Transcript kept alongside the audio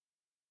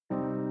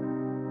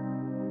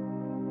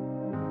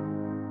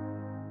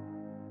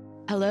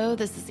Hello,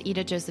 this is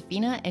Ida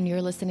Josephina, and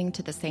you're listening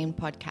to the Same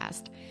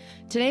Podcast.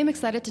 Today, I'm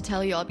excited to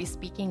tell you I'll be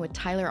speaking with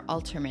Tyler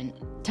Alterman.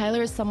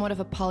 Tyler is somewhat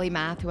of a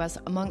polymath who has,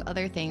 among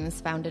other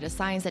things, founded a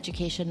science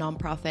education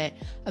nonprofit,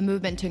 a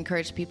movement to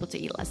encourage people to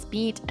eat less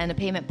meat, and a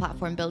payment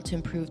platform built to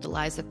improve the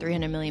lives of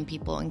 300 million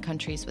people in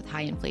countries with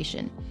high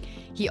inflation.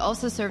 He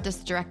also served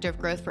as Director of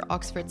Growth for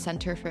Oxford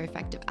Centre for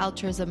Effective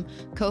Altruism,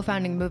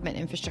 co-founding movement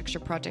infrastructure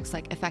projects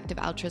like Effective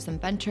Altruism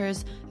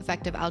Ventures,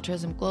 Effective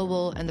Altruism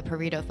Global, and the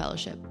Pareto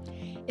Fellowship.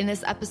 In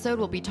this episode,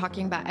 we'll be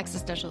talking about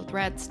existential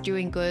threats,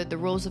 doing good, the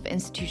roles of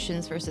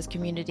institutions versus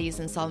communities,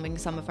 and solving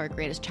some of our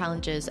greatest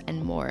challenges,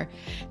 and more.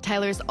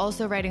 Tyler is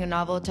also writing a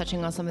novel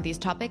touching on some of these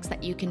topics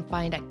that you can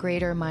find at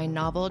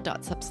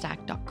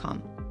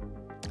greatermindnovel.substack.com.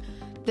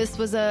 This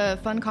was a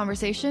fun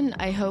conversation.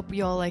 I hope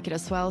you all like it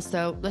as well,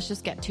 so let's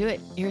just get to it.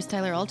 Here's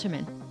Tyler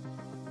Alterman.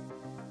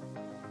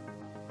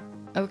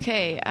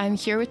 Okay, I'm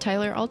here with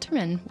Tyler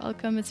Alterman.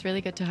 Welcome, it's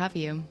really good to have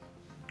you.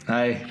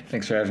 Hi,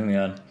 thanks for having me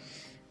on.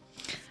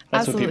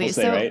 That's Absolutely. What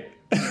people say,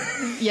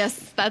 right?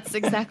 Yes, that's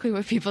exactly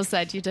what people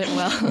said. You did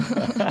well.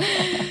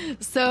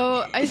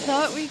 So I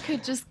thought we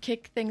could just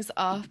kick things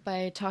off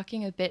by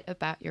talking a bit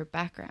about your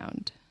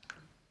background.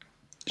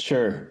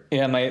 Sure.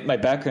 Yeah, my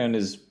background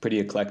is pretty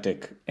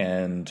eclectic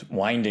and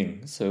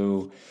winding,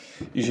 so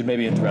you should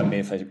maybe interrupt me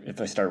if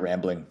I start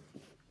rambling.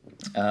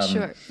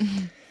 Sure.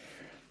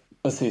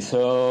 Let's see.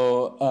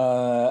 So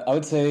I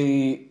would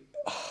say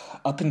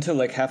up until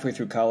like halfway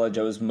through college,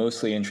 I was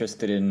mostly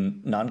interested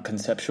in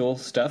non-conceptual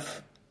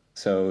stuff.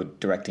 So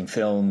directing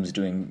films,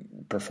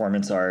 doing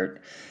performance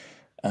art,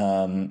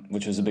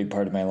 which was a big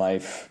part of my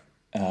life.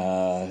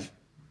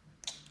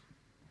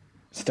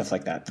 Stuff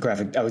like that.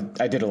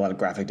 I did a lot of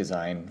graphic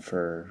design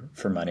for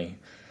money.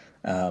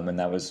 And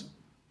that was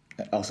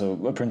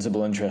also a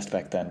principal interest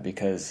back then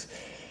because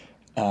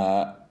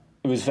it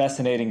was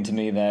fascinating to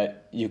me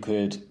that you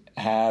could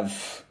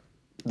have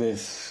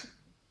this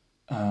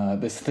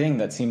thing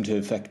that seemed to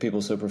affect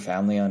people so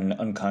profoundly on an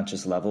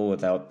unconscious level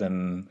without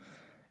them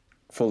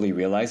fully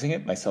realizing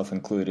it, myself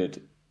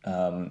included.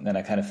 And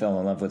I kind of fell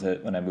in love with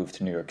it when I moved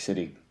to New York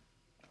City.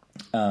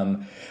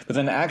 But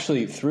then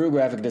actually through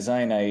graphic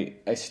design, I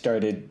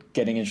started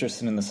getting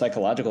interested in the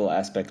psychological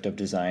aspect of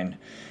design,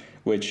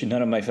 which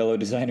none of my fellow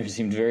designers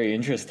seemed very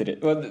interested in.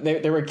 Well,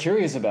 they were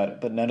curious about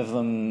it, but none of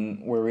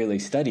them were really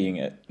studying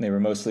it. They were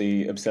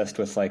mostly obsessed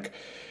with like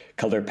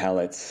color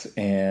palettes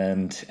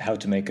and how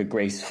to make a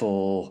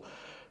graceful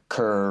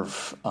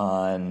curve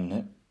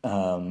on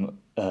a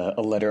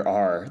letter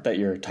R that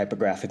you're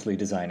typographically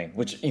designing,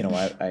 which, you know,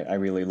 I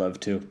really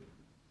love too.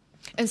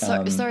 And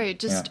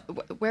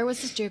where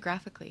was this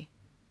geographically?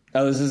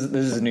 Oh, this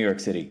is New York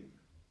City.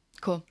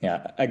 Cool.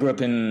 Yeah, I grew up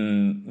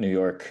in New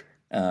York,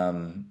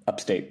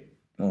 upstate.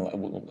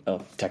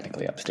 Well,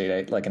 technically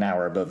upstate, like an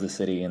hour above the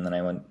city, and then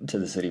I went to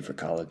the city for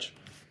college.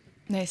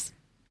 Nice.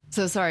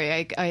 So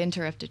sorry, I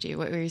interrupted you.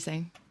 What were you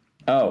saying?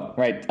 Oh,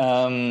 right.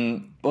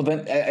 Well,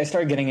 then I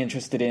started getting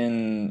interested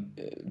in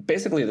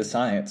basically the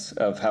science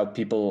of how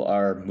people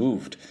are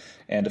moved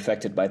and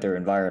affected by their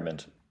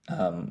environment,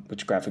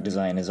 which graphic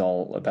design is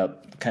all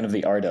about, kind of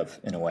the art of,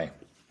 in a way.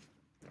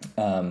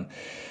 And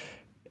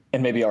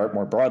maybe art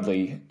more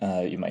broadly,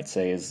 you might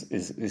say,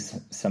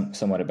 is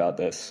somewhat about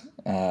this.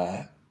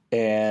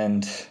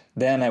 And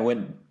then I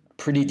went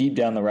pretty deep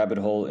down the rabbit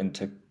hole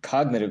into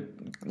cognitive,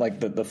 like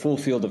the full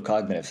field of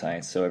cognitive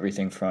science. So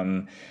everything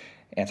from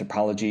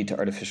anthropology to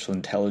artificial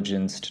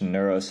intelligence to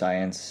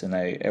neuroscience. And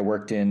I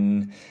worked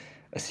in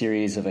a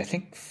series of, I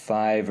think,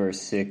 5 or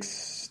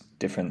 6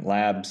 different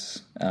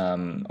labs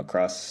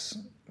across,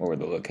 what were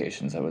the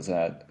locations? I was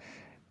at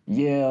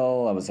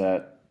Yale, I was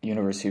at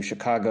University of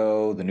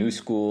Chicago, the New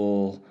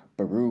School,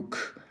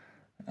 Baruch,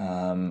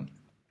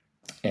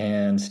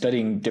 and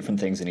studying different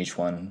things in each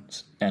one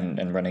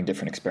and running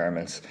different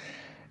experiments.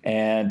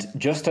 And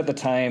just at the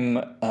time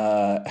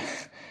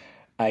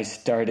I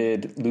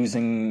started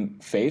losing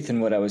faith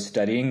in what I was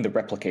studying, the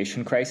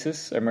replication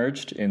crisis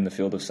emerged in the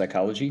field of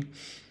psychology.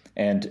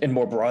 And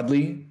more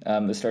broadly,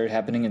 this started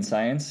happening in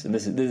science. And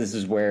this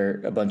is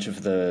where a bunch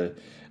of the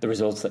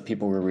results that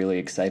people were really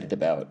excited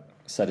about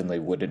suddenly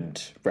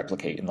wouldn't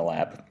replicate in the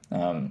lab.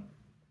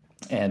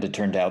 And it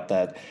turned out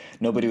that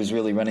nobody was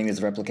really running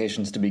these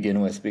replications to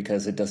begin with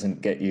because it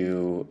doesn't get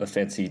you a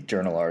fancy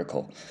journal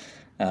article.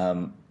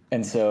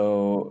 And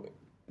so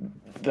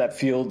that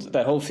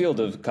whole field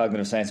of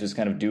cognitive science was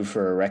kind of due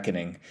for a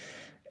reckoning.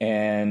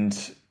 And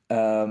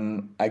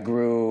I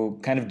grew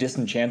kind of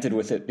disenchanted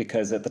with it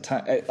because at the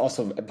time,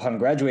 also upon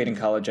graduating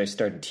college, I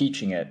started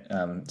teaching it.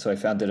 So I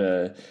founded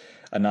a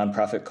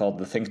nonprofit called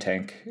the Think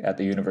Tank at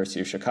the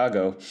University of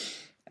Chicago,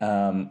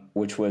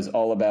 which was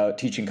all about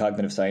teaching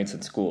cognitive science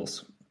in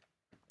schools.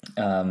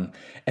 And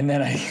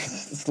then I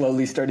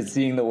slowly started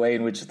seeing the way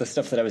in which the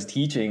stuff that I was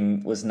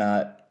teaching was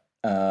not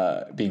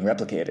being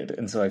replicated.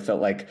 And so I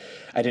felt like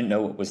I didn't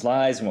know what was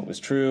lies and what was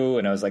true.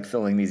 And I was like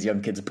filling these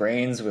young kids'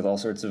 brains with all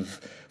sorts of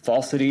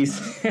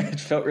falsities. It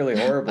felt really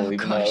horrible,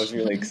 even though I was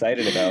really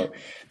excited about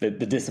the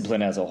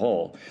discipline as a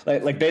whole.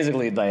 Like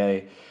basically,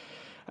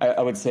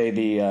 I would say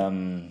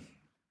the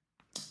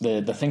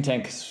the think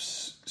tank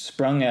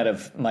sprung out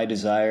of my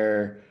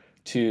desire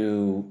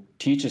to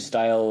teach a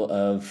style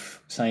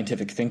of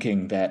scientific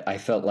thinking that I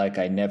felt like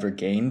I never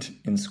gained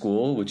in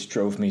school, which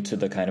drove me to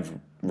the kind of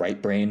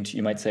right-brained,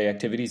 you might say,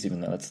 activities,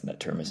 even though that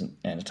term isn't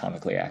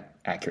anatomically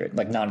accurate,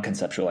 like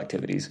non-conceptual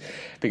activities,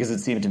 because it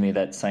seemed to me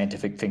that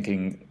scientific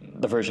thinking,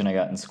 the version I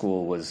got in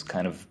school, was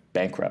kind of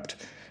bankrupt.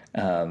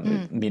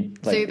 So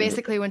you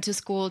basically went to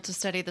school to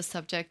study the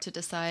subject to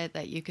decide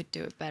that you could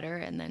do it better,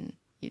 and then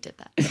you did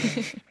that.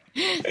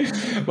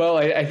 Well,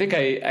 I think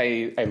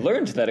I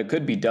learned that it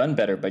could be done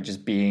better by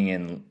just being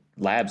in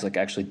labs, like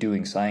actually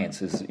doing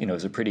science is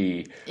a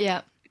pretty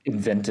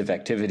inventive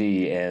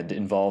activity and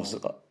involves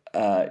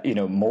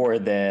more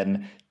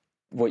than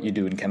what you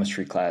do in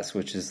chemistry class,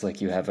 which is like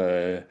you have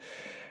a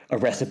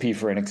recipe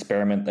for an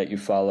experiment that you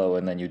follow,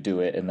 and then you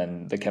do it, and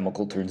then the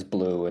chemical turns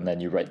blue, and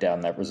then you write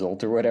down that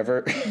result or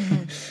whatever.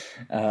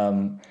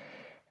 Mm-hmm.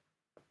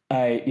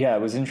 I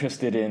was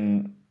interested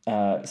in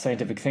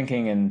scientific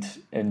thinking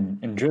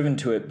and driven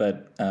to it,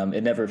 but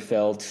it never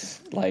felt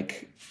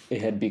like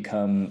it had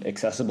become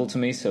accessible to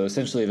me. So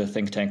essentially the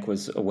think tank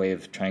was a way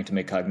of trying to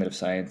make cognitive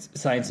science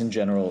in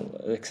general,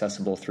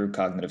 accessible through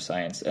cognitive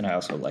science. And I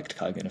also liked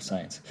cognitive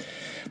science.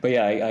 But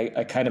yeah,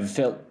 I kind of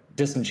felt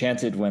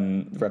disenchanted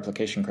when the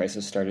replication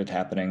crisis started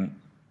happening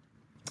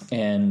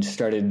and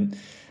started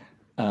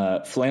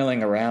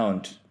flailing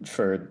around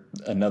for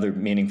another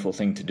meaningful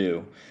thing to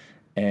do.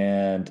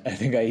 And I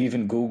think I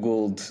even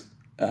Googled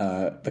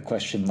the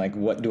question, like,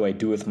 what do I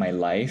do with my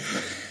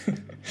life?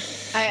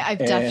 I've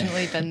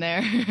definitely been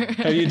there.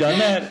 Have you done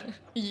that?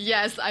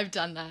 Yes, I've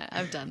done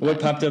that. What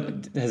popped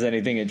up? Has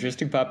anything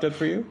interesting popped up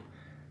for you?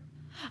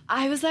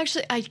 I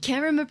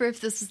can't remember if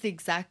this was the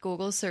exact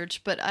Google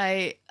search, but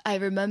I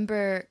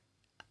remember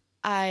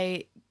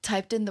I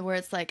typed in the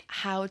words like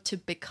how to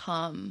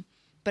become,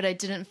 but I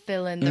didn't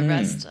fill in the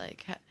rest.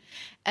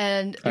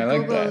 And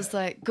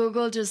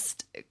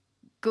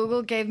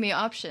Google gave me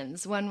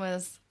options. One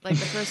was like,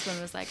 the first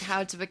one was like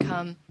how to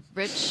become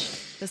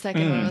rich. The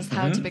second one was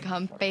how to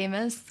become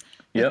famous.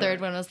 The third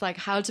one was like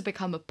how to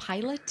become a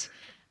pilot.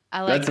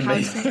 That's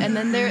amazing. And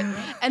then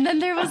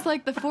there was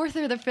like the fourth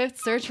or the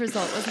fifth search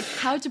result was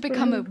how to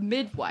become a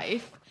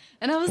midwife.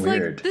 And I was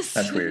like,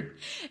 that's weird.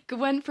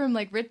 Went from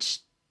like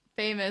rich,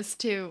 famous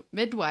to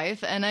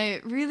midwife, and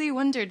I really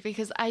wondered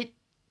because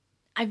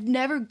I've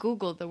never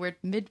Googled the word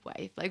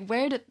midwife. Like,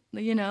 where did,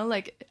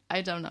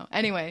 I don't know.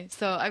 Anyway,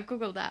 so I've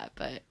Googled that,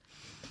 but.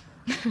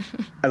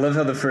 I love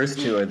how the first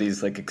two are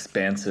these like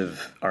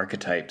expansive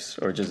archetypes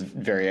or just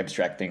very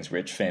abstract things,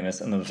 rich,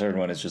 famous. And then the third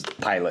one is just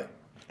pilot.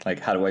 Like,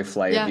 how do I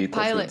fly a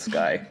vehicle through the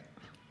sky?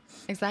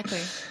 Exactly.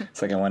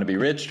 It's like, I want to be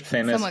rich,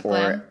 famous, somewhat or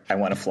glam. I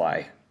want to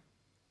fly.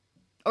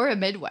 Or a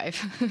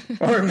midwife.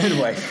 Or a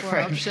midwife.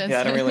 Right. Options.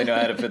 Yeah, I don't really know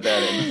how to fit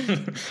that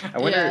in. I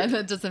wonder. Yeah,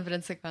 that doesn't fit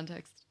into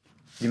context.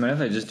 Do you mind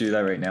if I just do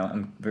that right now?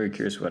 I'm very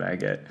curious what I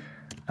get.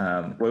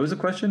 What was the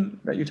question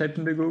that you typed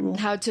into Google?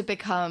 How to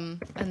become,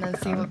 and then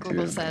see what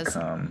Google says.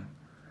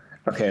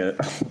 Okay,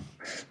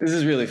 this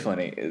is really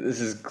funny. This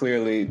is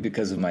clearly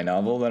because of my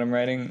novel that I'm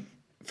writing.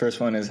 First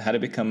one is how to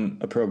become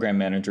a program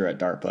manager at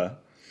DARPA.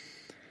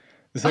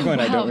 The second one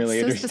I don't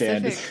really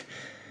understand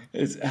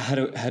is how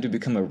to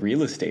become a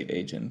real estate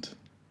agent.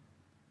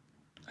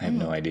 I have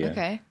no idea.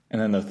 Okay. And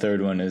then the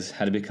third one is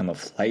how to become a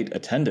flight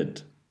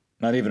attendant.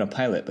 Not even a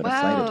pilot, but a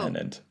flight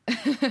attendant.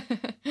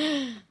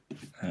 I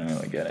don't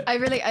really get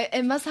it.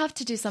 It must have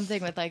to do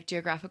something with like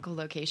geographical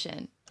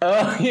location.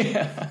 Oh,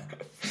 yeah.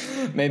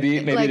 Maybe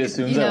like, it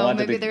assumes I want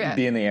to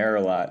be in the air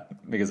a lot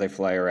because I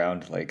fly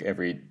around like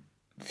every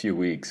few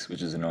weeks,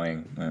 which is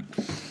annoying.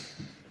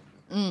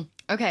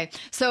 Okay.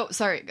 So,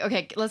 sorry.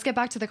 Okay, let's get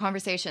back to the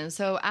conversation.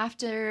 So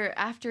after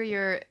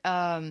your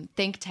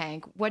think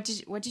tank, what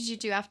did you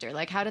do after?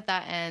 Like, how did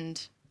that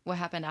end? What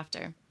happened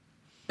after?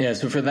 Yeah,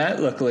 so for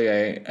that, luckily,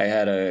 I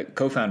had a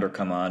co-founder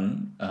come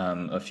on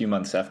a few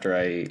months after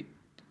I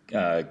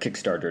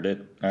kickstarted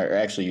it. I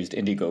actually used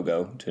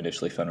Indiegogo to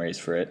initially fundraise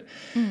for it.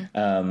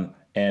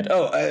 And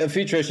a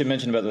feature I should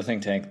mention about the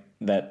think tank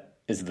that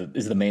is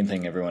the main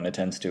thing everyone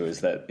attends to is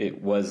that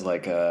it was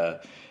like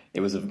it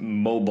was a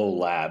mobile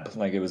lab.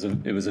 Like it was a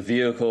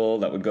vehicle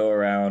that would go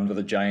around with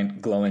a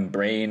giant glowing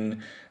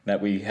brain that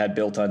we had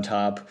built on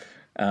top.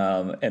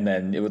 And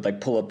then it would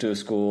like pull up to a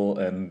school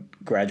and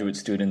graduate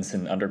students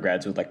and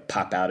undergrads would like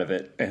pop out of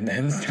it and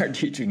then start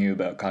teaching you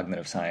about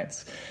cognitive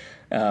science.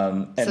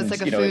 So it's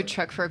like a food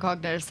truck for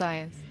cognitive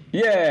science.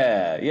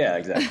 Yeah,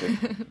 exactly.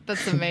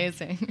 That's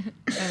amazing.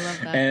 I love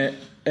that.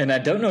 And I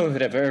don't know if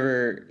it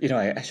ever,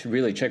 I should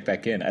really check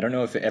back in. I don't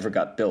know if it ever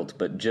got built,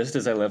 but just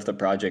as I left the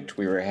project,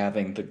 we were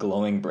having the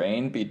glowing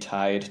brain be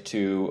tied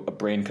to a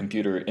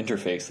brain-computer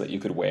interface that you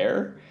could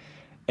wear.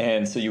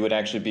 And so you would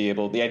actually be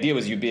able, the idea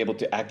was you'd be able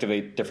to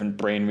activate different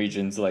brain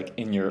regions like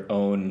in your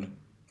own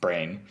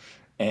brain.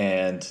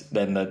 And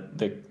then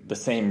the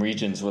same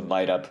regions would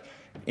light up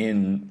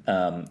in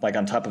like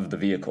on top of the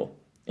vehicle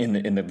in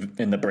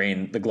the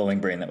brain, the glowing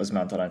brain that was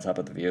mounted on top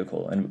of the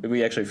vehicle. And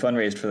we actually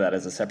fundraised for that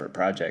as a separate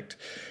project.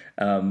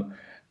 And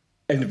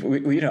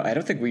And I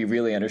don't think we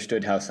really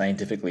understood how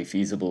scientifically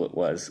feasible it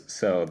was.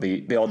 So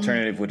the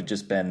alternative would have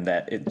just been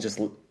that it just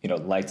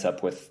lights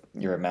up with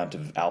your amount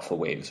of alpha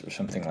waves or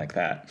something like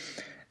that.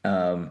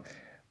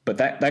 But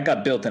that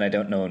got built, and I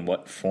don't know in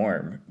what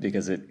form,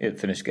 because it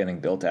finished getting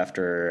built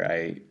after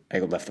I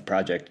left the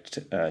project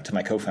to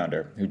my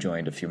co-founder, who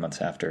joined a few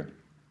months after.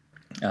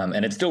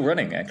 And it's still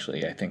running,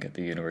 actually, I think, at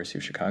the University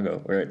of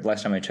Chicago. Or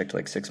last time I checked,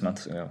 like 6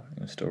 months ago,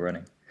 it was still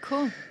running.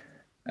 Cool.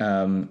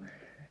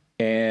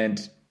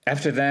 And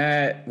after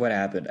that, what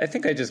happened? I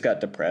think I just got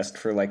depressed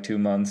for like 2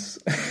 months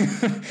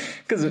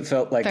because it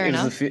felt like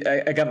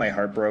I got my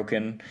heart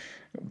broken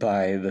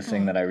by the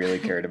thing that I really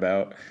cared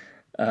about.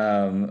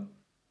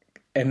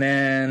 And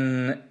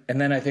then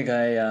I think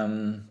I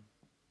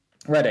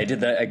did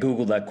that. I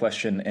Googled that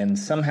question, and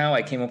somehow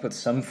I came up with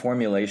some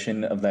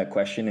formulation of that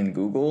question in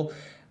Google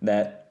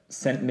that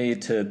sent me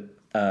to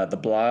the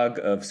blog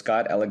of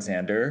Scott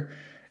Alexander,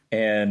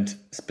 and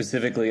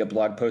specifically a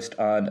blog post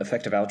on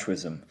effective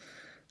altruism.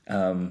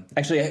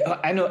 Actually,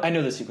 I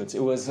know the sequence.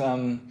 It was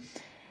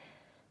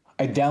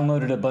I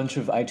downloaded a bunch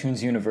of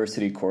iTunes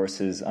University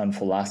courses on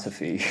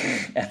philosophy,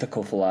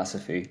 ethical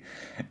philosophy,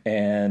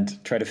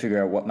 and tried to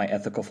figure out what my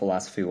ethical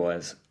philosophy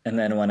was. And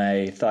then when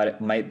I thought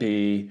it might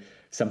be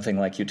something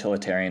like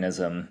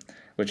utilitarianism,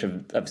 which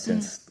I've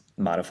since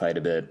modified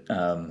a bit,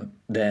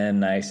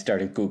 then I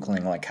started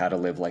Googling like how to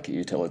live like a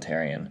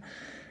utilitarian.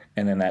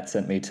 And then that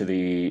sent me to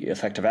the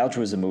effective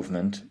altruism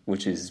movement,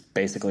 which is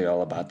basically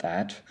all about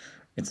that.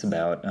 It's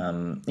about,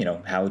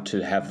 how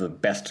to have the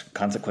best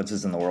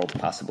consequences in the world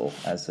possible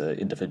as an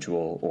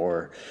individual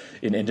or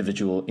an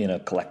individual in a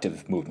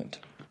collective movement.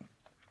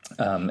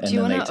 Do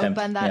you want to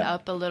open that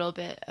up a little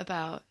bit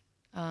about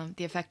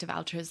the effective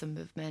altruism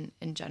movement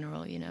in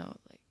general?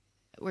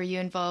 Were you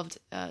involved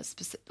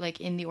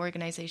in the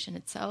organization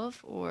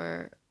itself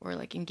or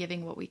like in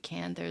giving what we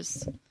can?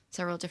 There's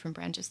several different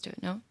branches to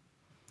it, no?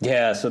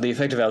 Yeah, so the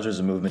effective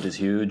altruism movement is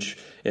huge.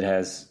 It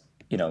has,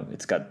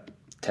 it's got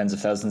tens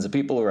of thousands of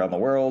people around the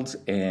world,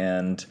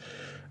 and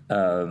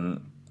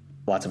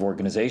lots of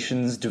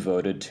organizations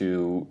devoted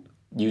to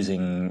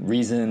using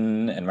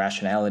reason and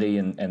rationality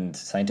and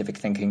scientific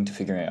thinking to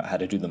figuring out how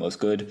to do the most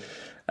good.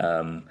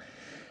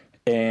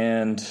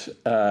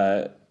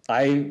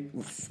 I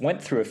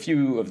went through a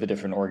few of the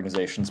different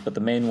organizations, but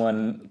the main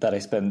one that I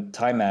spent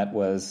time at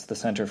was the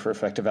Center for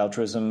Effective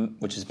Altruism,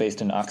 which is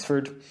based in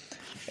Oxford.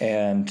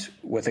 And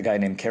with a guy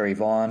named Kerry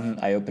Vaughan,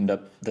 I opened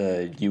up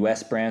the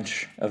U.S.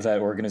 branch of that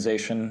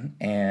organization,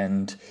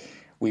 and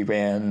we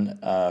ran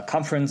a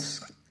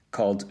conference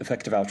called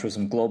Effective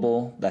Altruism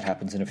Global that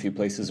happens in a few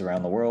places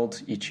around the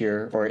world each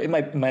year, or it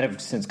might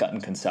have since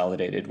gotten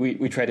consolidated.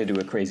 We try to do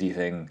a crazy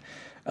thing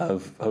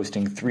of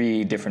hosting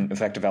 3 different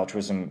Effective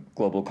Altruism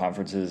Global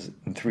conferences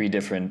in 3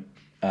 different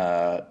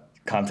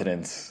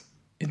continents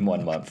in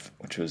 1 month,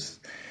 which was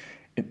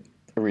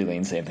a really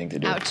insane thing to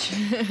do. Ouch.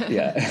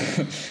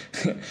 Yeah.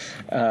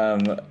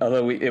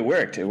 Although it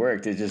worked.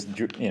 It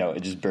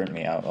just burnt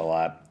me out a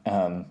lot.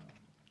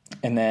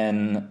 And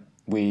then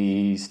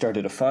we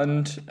started a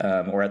fund,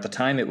 or at the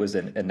time it was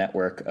a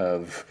network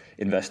of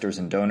investors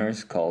and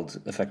donors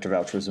called Effective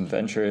Altruism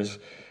Ventures,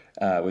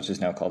 which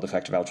is now called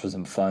Effective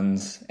Altruism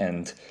Funds.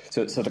 And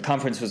so the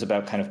conference was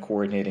about kind of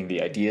coordinating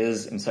the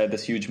ideas inside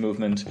this huge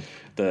movement.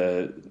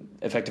 The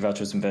Effective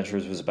Altruism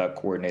Ventures was about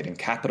coordinating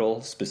capital,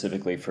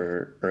 specifically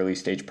for early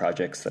stage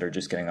projects that are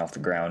just getting off the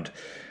ground.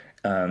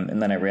 And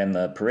then I ran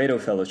the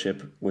Pareto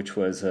Fellowship, which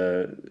was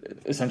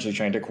essentially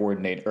trying to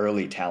coordinate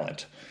early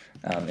talent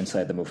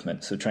inside the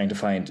movement. So trying to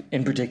find,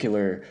 in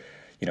particular,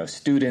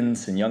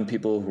 students and young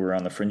people who were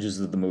on the fringes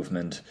of the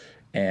movement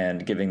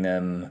and giving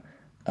them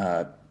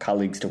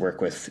colleagues to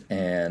work with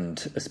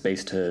and a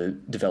space to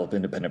develop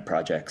independent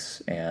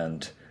projects.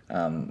 And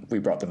we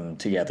brought them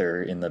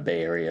together in the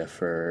Bay Area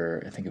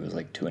for, I think it was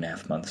like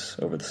 2.5 months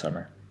over the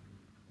summer.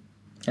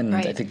 And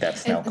right. I think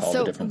that's now called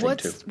a different thing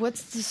too.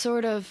 What's the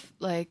sort of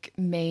like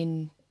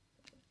main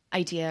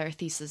idea or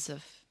thesis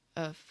of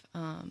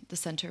the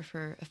Center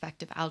for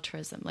Effective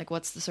Altruism? Like,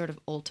 what's the sort of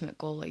ultimate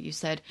goal? Like you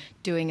said,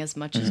 doing as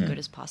much as good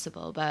as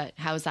possible, but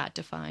how is that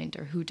defined,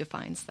 or who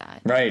defines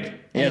that? Right.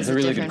 Yeah, it's a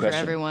really good question. For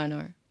everyone,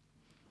 or?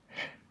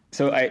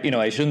 So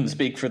I shouldn't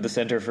speak for the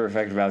Center for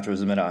Effective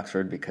Altruism at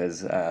Oxford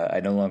because I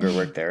no longer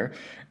work there,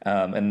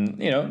 and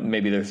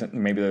maybe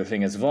their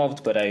thing has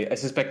evolved, but I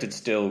suspect it's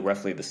still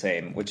roughly the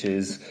same. Which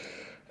is,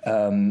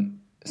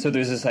 so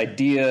there's this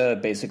idea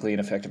basically in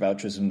effective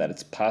altruism that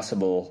it's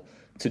possible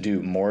to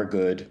do more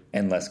good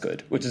and less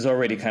good, which is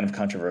already kind of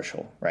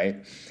controversial, right?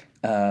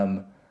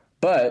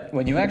 But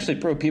when you actually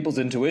probe people's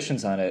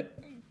intuitions on it,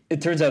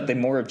 it turns out they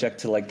more object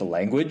to like the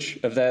language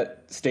of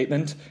that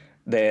statement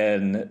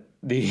than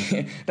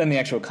the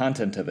actual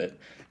content of it.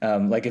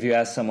 Like if you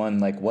ask someone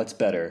like, what's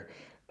better,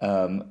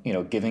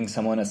 giving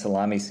someone a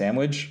salami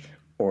sandwich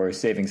or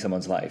saving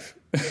someone's life?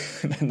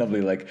 And they'll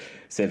be like,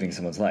 saving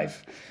someone's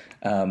life.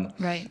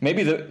 Right.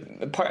 Maybe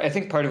I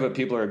think part of what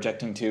people are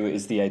objecting to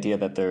is the idea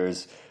that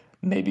there's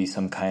maybe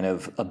some kind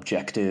of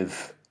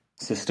objective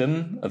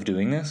system of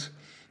doing this.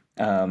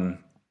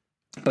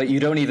 But you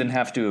don't even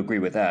have to agree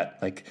with that.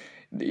 Like,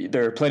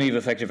 there are plenty of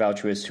effective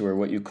altruists who are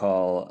what you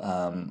call,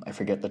 I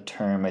forget the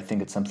term, I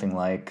think it's something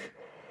like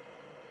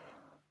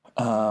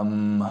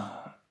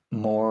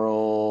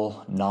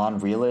moral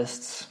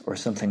non-realists or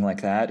something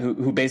like that,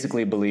 who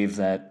basically believe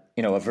that,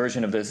 a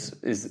version of this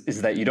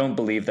is that you don't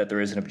believe that there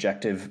is an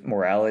objective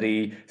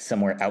morality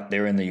somewhere out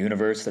there in the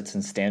universe that's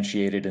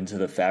instantiated into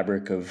the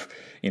fabric of,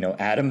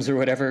 atoms or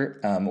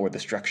whatever, or the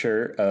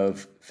structure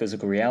of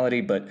physical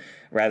reality, but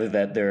rather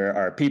that there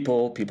are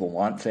people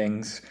want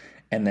things,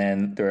 and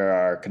then there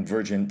are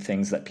convergent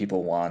things that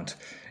people want.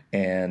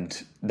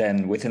 And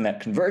then within that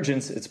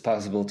convergence, it's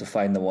possible to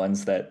find the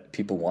ones that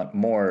people want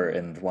more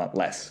and want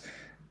less.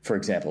 For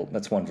example,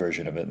 that's one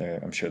version of it.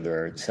 I'm sure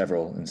there are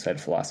several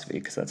inside philosophy,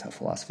 because that's how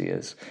philosophy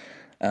is.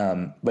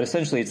 But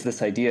essentially, it's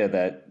this idea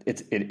that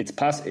it's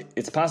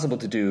possible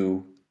to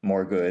do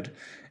more good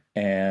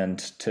and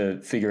to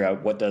figure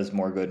out what does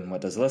more good and what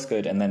does less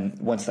good. And then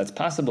once that's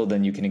possible,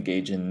 then you can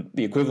engage in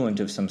the equivalent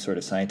of some sort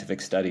of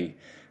scientific study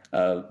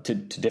to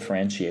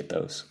differentiate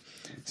those.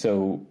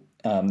 So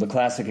the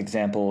classic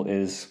example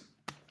is,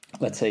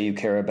 let's say you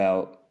care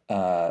about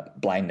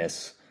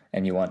blindness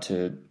and you want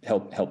to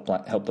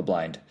help the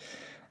blind.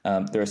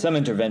 There are some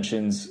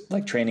interventions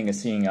like training a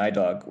seeing eye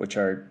dog, which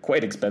are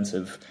quite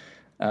expensive.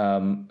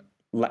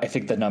 I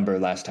think the number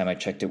last time I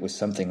checked it was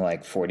something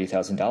like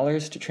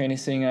 $40,000 to train a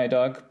seeing eye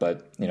dog,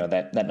 but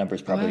that number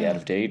is probably out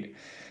of date.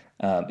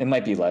 It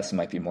might be less, it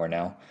might be more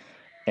now.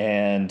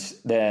 And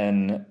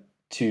then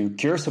to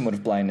cure someone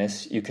with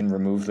blindness, you can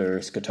remove their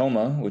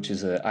scotoma, which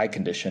is an eye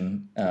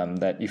condition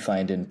that you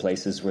find in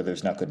places where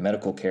there's not good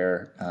medical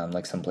care,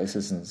 like some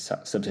places in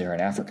sub-Saharan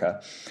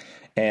Africa.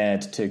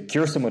 And to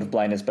cure someone with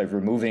blindness by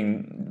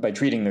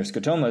treating their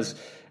scotomas,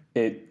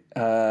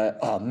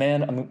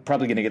 I'm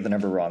probably going to get the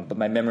number wrong, but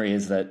my memory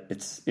is that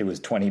it was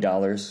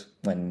 $20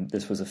 when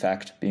this was a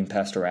fact being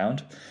passed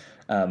around.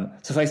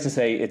 Suffice to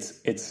say,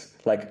 it's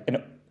like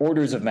an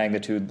orders of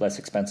magnitude less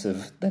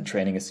expensive than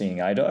training a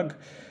seeing eye dog.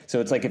 So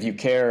it's like, if you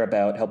care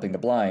about helping the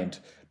blind,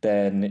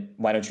 then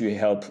why don't you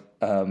help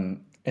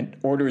in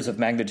orders of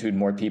magnitude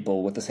more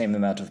people with the same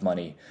amount of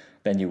money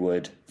than you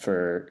would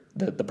for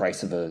the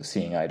price of a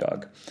seeing eye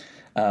dog.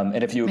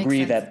 And if you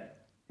agree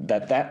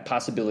that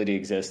possibility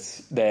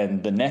exists,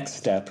 then the next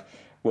step,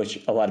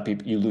 which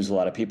you lose a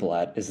lot of people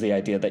at, is the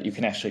idea that you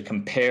can actually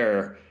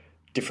compare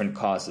different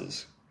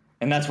causes.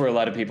 And that's where a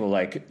lot of people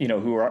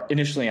who are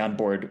initially on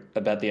board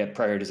about the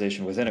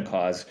prioritization within a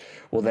cause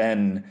will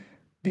then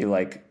be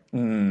like,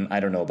 I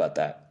don't know about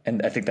that.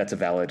 And I think that's a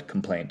valid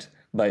complaint.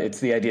 But it's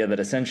the idea that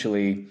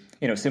essentially,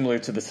 similar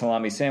to the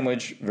salami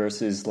sandwich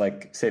versus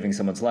like saving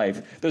someone's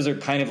life, those are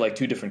kind of like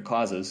two different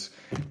causes.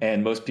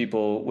 And most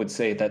people would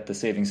say that the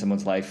saving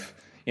someone's life,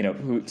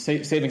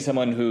 saving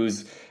someone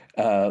who's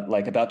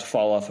about to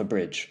fall off a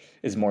bridge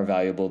is more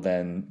valuable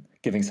than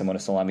giving someone a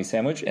salami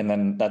sandwich. And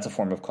then that's a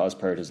form of cause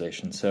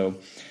prioritization. So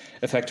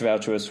effective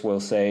altruists will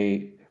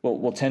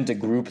tend to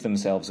group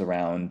themselves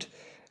around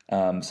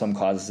some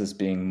causes as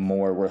being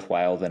more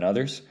worthwhile than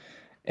others.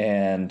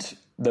 And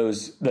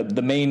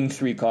the main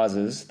three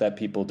causes that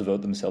people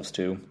devote themselves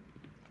to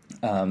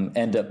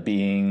end up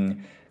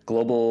being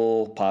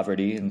global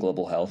poverty and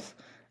global health,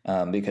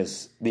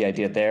 because the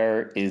idea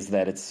there is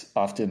that it's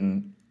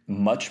often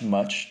much,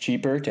 much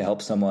cheaper to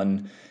help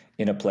someone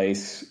in a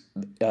place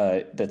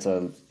that's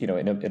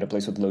in a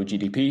place with low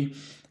GDP,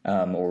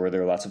 or where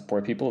there are lots of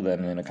poor people,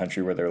 than in a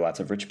country where there are lots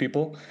of rich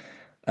people.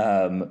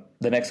 The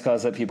next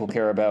cause that people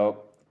care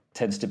about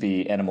tends to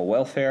be animal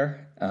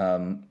welfare,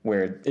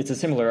 where it's a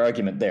similar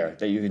argument there,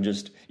 that you can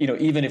just,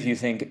 even if you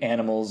think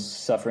animals'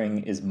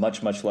 suffering is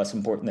much, much less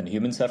important than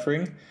human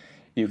suffering,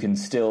 you can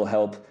still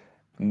help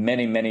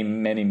many, many,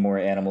 many more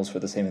animals for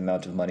the same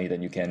amount of money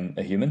than you can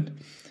a human.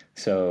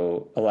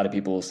 So a lot of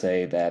people will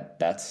say that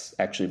that's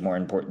actually more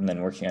important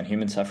than working on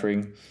human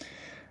suffering.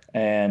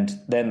 And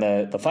then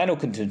the final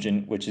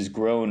contingent, which has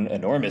grown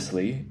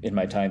enormously in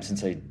my time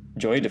since I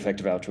joined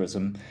effective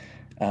altruism,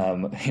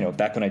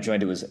 back when I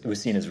joined, it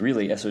was seen as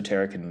really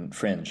esoteric and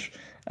fringe.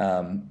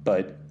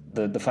 But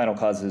the final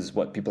cause is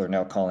what people are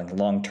now calling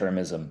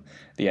long-termism,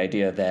 the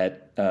idea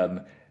that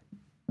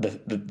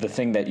the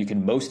thing that you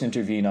can most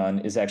intervene on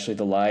is actually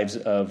the lives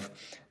of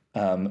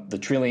the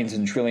trillions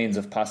and trillions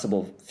of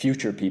possible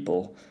future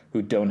people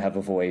who don't have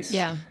a voice.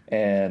 Yeah.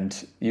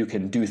 And you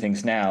can do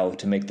things now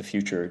to make the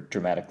future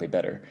dramatically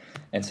better.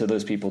 And so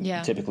those people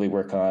typically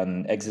work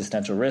on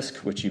existential risk,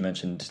 which you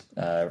mentioned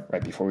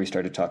right before we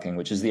started talking,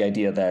 which is the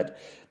idea that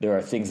there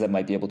are things that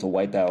might be able to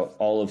wipe out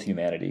all of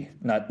humanity,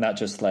 not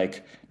just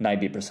like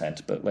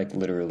 90%, but like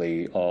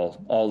literally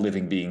all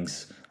living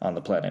beings on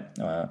the planet,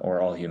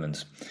 or all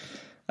humans.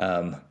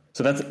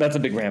 So that's a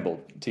big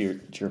ramble to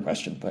your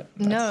question, but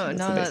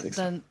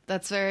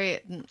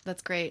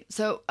that's great.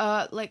 So,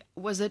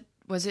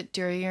 was it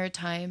during your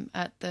time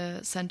at the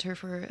Center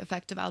for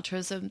Effective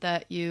Altruism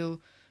that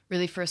you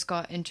really first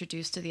got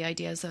introduced to the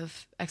ideas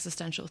of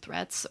existential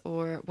threats,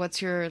 or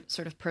what's your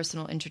sort of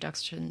personal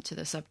introduction to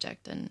the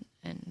subject, and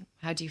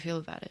how do you feel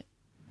about it?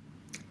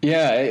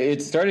 Yeah,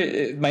 it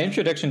started. My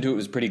introduction to it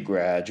was pretty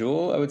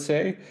gradual, I would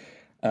say.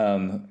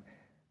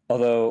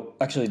 Although,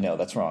 actually, no,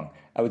 that's wrong.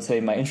 I would say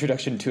my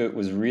introduction to it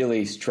was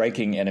really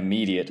striking and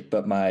immediate,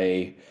 but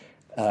my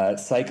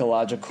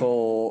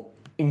psychological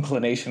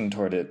inclination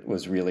toward it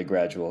was really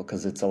gradual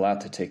because it's a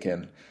lot to take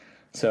in.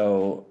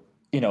 So,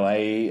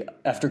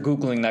 after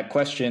Googling that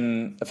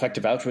question,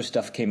 effective altruist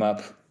stuff came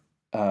up.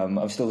 I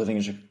was still living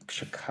in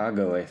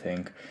Chicago, I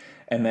think.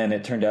 And then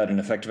it turned out an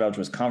effective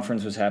altruist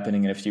conference was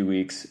happening in a few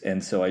weeks.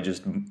 And so I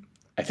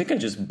think I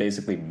just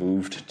basically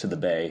moved to the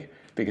Bay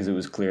because it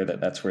was clear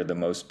that that's where the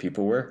most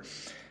people were.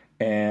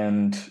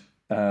 And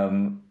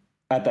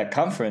at that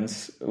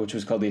conference, which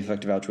was called the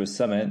Effective Altruist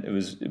Summit, it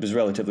was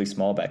relatively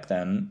small back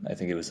then. I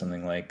think it was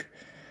something like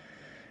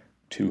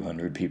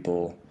 200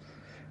 people.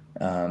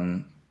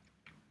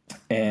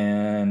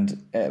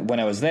 And when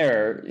I was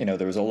there,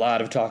 there was a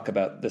lot of talk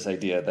about this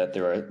idea that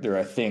there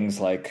are things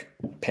like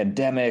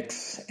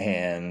pandemics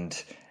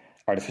and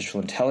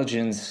artificial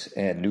intelligence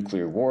and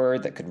nuclear war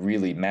that could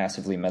really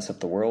massively mess up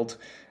the world,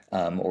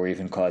 or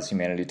even cause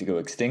humanity to go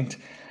extinct.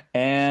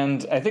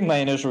 And I think my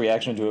initial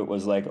reaction to it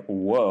was like,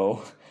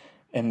 whoa.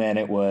 And then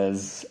it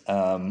was,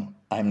 I'm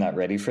not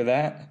ready for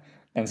that.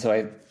 And so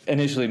I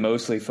initially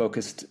mostly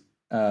focused,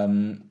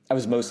 I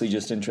was mostly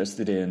just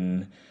interested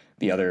in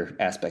the other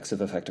aspects of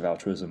effective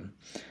altruism.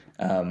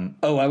 One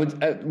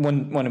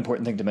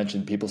important thing to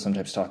mention, people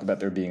sometimes talk about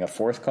there being a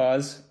fourth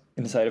cause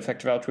inside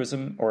effective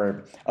altruism,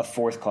 or a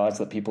fourth cause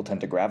that people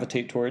tend to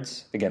gravitate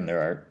towards. Again,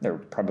 there are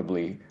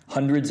probably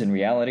hundreds in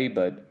reality,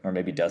 or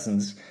maybe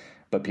dozens,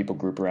 but people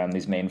group around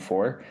these main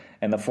four.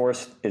 And the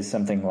fourth is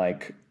something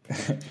like,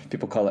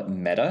 people call it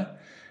meta.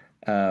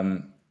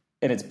 And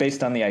it's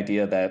based on the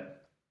idea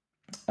that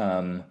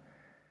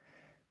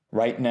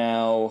right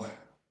now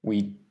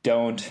we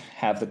don't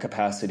have the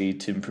capacity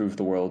to improve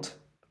the world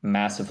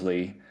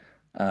massively,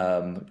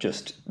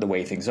 just the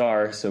way things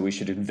are. So we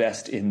should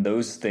invest in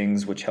those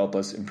things which help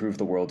us improve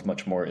the world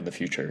much more in the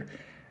future.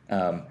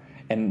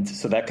 And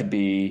so that could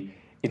be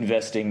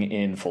investing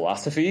in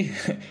philosophy,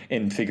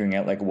 in figuring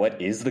out like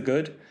what is the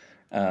good.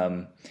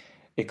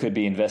 It could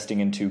be investing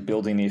into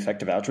building the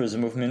effective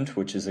altruism movement,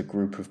 which is a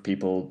group of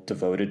people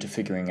devoted to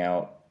figuring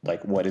out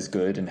like what is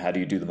good and how do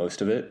you do the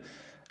most of it.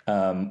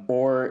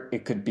 Or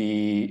it could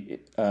be,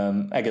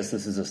 I guess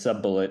this is a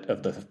sub-bullet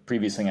of the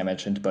previous thing I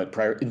mentioned, but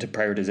into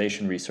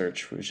prioritization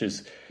research, which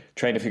is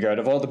trying to figure out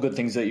of all the good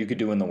things that you could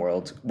do in the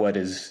world,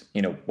 what's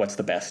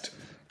the best?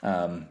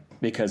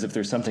 Because if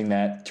there's something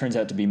that turns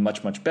out to be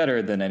much, much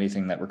better than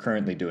anything that we're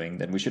currently doing,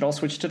 then we should all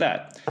switch to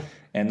that.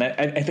 And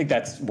I think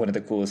that's one of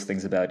the coolest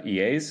things about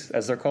EAs,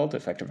 as they're called,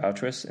 effective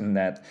altruists, in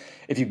that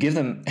if you give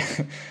them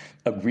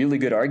a really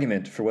good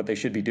argument for what they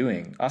should be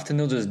doing, often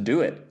they'll just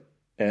do it.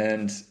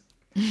 And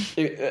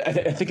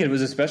I think it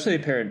was especially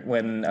apparent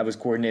when I was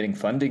coordinating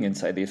funding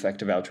inside the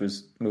effective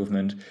altruist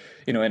movement,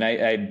 and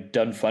I'd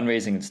done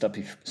fundraising and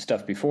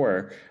stuff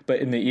before, but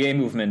in the EA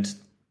movement,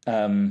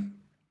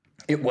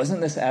 it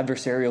wasn't this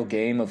adversarial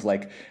game of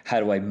like, how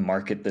do I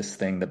market this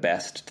thing the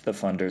best to the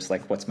funders?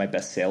 Like, what's my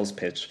best sales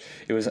pitch?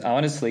 It was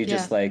honestly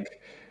just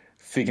like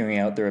figuring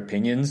out their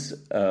opinions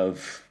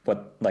of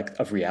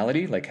of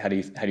reality. Like, how do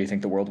you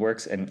think the world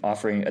works, and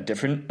offering a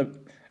different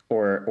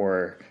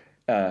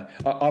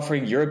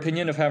offering your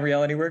opinion of how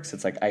reality works.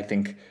 It's like, I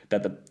think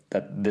that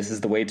this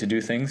is the way to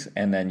do things,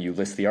 and then you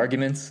list the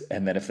arguments,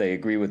 and then if they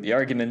agree with the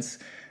arguments,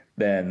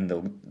 then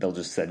they'll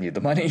just send you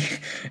the money,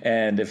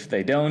 and if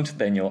they don't,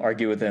 then you'll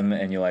argue with them,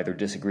 and you'll either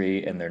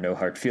disagree and there are no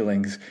hard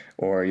feelings,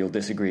 or you'll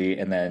disagree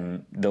and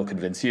then they'll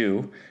convince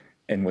you,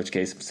 in which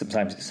case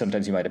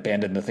sometimes you might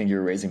abandon the thing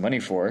you're raising money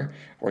for,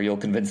 or you'll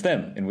convince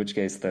them, in which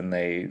case then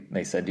they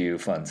send you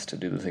funds to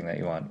do the thing that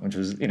you want, which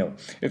was,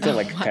 it felt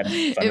like kind of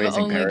fundraising if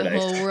only paradise.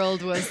 The whole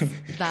world was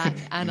that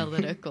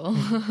analytical.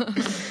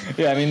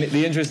 Yeah, I mean,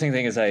 the interesting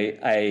thing is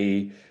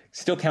I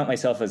still count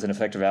myself as an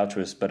effective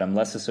altruist, but I'm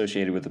less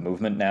associated with the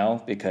movement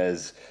now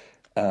because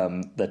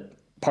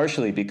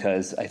partially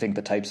because I think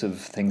the types of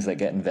things that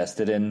get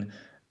invested in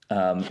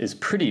is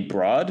pretty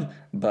broad,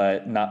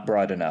 but not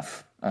broad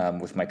enough.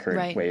 With my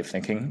current way of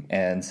thinking.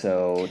 And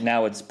so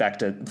now it's back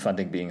to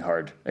funding being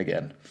hard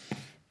again.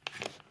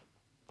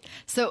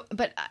 So,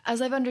 but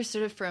as I've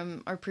understood it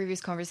from our previous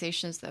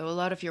conversations, though, a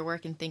lot of your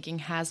work and thinking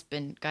has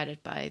been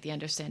guided by the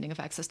understanding of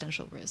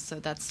existential risk.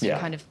 So that's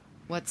kind of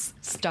what's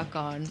stuck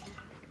on,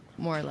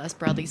 more or less,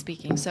 broadly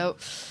speaking. So,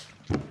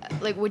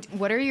 like,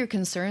 what are your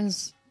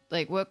concerns?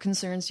 Like, what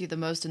concerns you the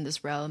most in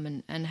this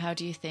realm? And how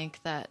do you think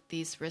that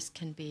these risks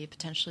can be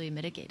potentially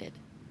mitigated?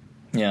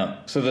 Yeah.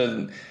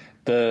 So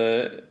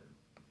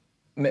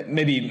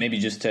maybe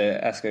just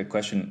to ask a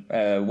question,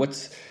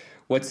 what's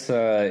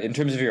in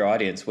terms of your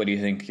audience, what do you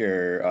think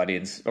your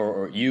audience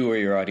or you or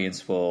your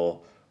audience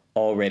will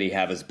already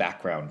have as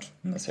background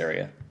in this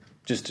area,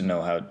 just to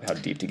know how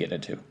deep to get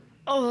into?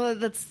 Oh,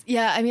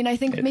 I mean, I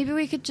think maybe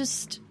we could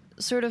just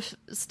sort of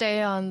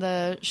stay on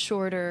the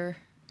shorter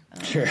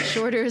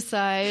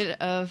side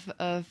of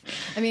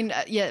I mean,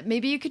 yeah,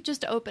 maybe you could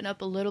just open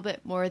up a little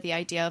bit more the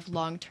idea of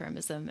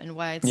long-termism and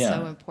why it's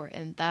so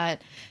important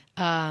that,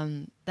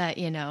 that,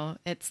 you know,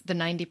 it's the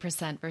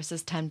 90%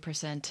 versus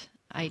 10%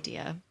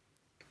 idea.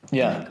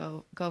 Yeah.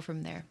 And go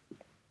from there.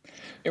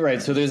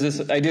 Right. So there's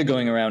this idea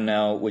going around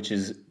now, which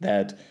is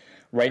that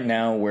right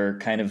now we're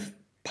kind of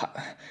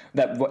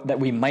that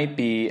we might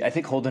be. I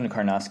think Holden and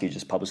Karnofsky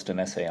just published an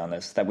essay on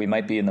this. That we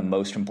might be in the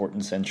most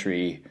important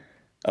century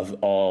of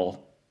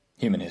all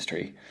human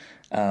history,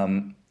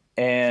 and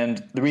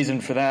the reason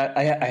for that,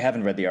 I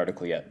haven't read the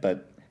article yet,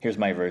 but here's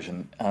my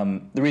version.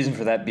 The reason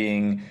for that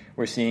being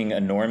we're seeing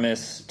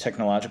enormous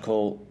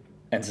technological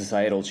and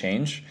societal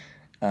change,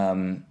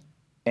 and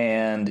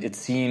it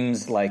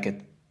seems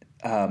like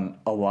a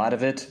lot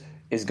of it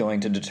is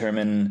going to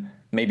determine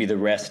maybe the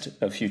rest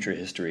of future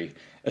history,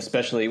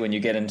 especially when you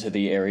get into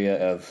the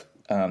area of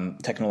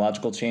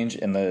technological change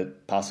and the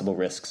possible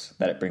risks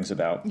that it brings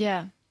about.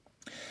 Yeah.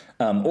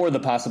 Or the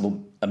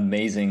possible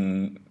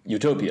amazing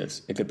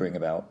utopias it could bring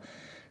about.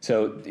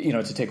 So, you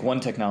know, to take one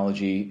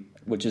technology,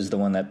 which is the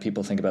one that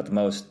people think about the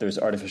most, there's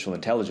artificial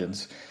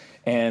intelligence.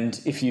 And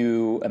if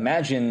you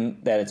imagine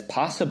that it's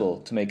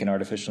possible to make an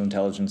artificial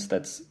intelligence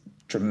that's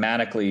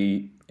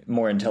dramatically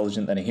more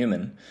intelligent than a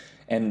human,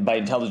 and by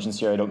intelligence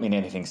here, I don't mean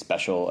anything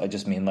special. I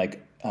just mean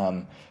like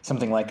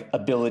something like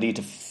ability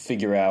to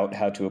figure out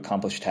how to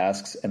accomplish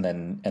tasks and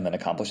then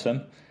accomplish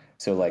them.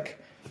 So, like,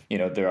 you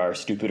know, there are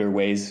stupider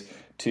ways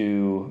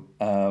to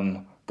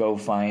go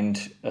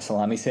find a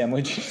salami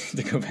sandwich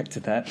to go back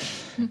to that,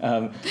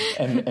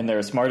 and there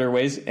are smarter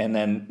ways, and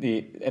then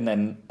the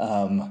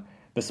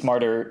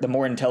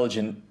more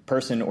intelligent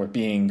person or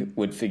being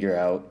would figure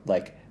out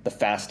like the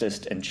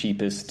fastest and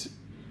cheapest,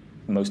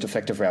 most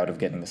effective route of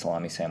getting the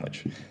salami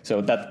sandwich.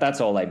 So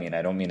that's all I mean.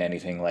 I don't mean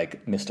anything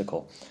like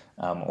mystical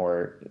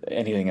or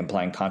anything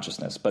implying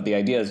consciousness. But the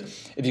idea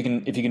is if you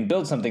can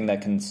build something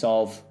that can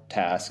solve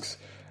tasks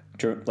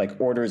like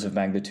orders of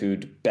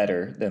magnitude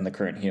better than the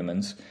current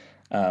humans,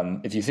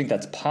 if you think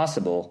that's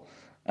possible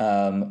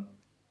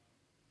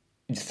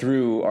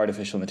through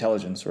artificial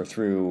intelligence or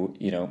through,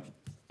 you know,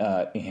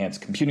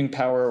 enhanced computing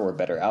power or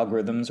better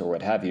algorithms or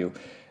what have you,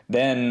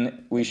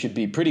 then we should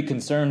be pretty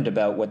concerned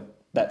about what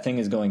that thing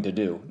is going to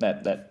do,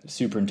 that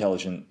super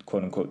intelligent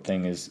quote unquote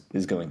thing is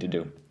going to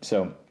do.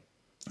 So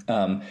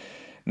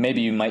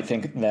maybe you might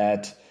think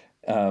that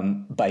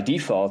by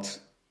default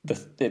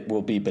it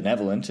will be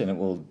benevolent and it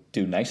will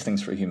do nice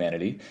things for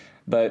humanity.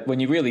 But when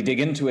you really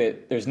dig into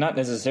it, there's not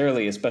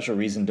necessarily a special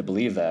reason to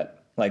believe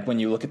that. Like when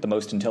you look at the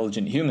most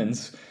intelligent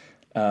humans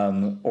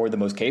or the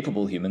most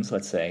capable humans,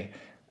 let's say,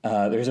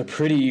 there's a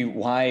pretty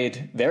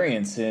wide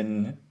variance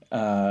in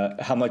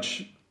how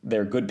much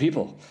they're good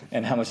people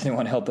and how much they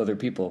want to help other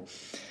people.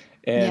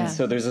 And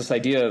so there's this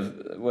idea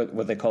of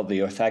what they call the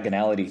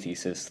orthogonality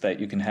thesis,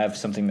 that you can have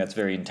something that's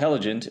very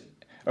intelligent,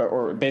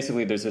 or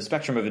basically there's a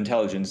spectrum of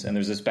intelligence and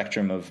there's a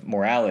spectrum of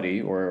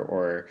morality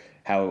or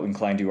how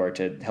inclined you are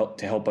to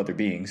help other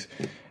beings.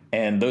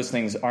 And those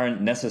things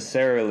aren't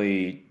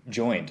necessarily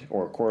joined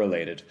or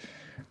correlated.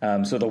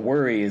 So the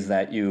worry is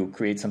that you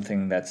create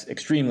something that's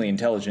extremely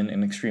intelligent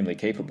and extremely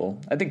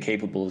capable. I think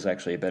capable is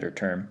actually a better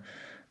term,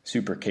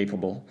 super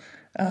capable.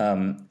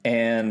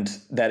 And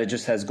that it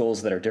just has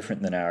goals that are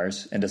different than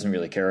ours and doesn't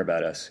really care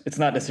about us. It's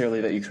not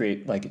necessarily that you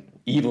create like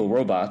evil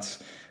robots.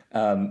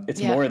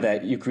 It's more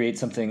that you create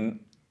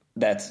something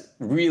that's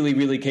really,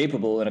 really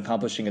capable in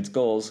accomplishing its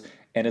goals,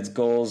 and its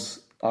goals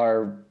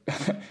are,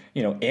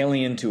 you know,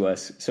 alien to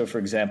us. So, for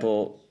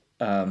example,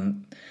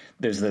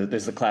 there's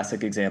the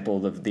classic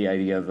example of the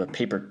idea of a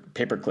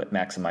paperclip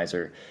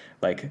maximizer,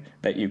 like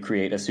that you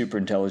create a super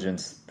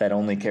intelligence that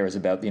only cares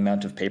about the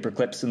amount of paper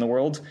clips in the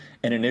world.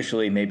 And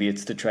initially, maybe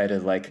it's to try to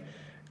like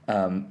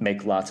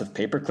make lots of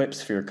paper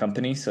clips for your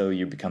company, so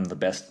you become the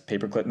best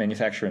paperclip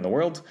manufacturer in the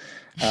world.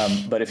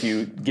 But if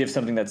you give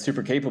something that's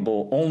super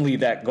capable only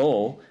that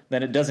goal,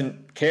 then it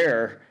doesn't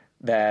care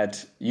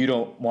that you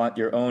don't want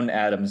your own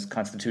atoms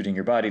constituting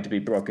your body to be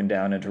broken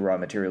down into raw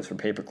materials for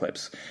paper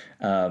clips.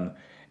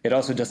 It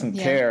also doesn't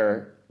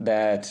care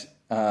that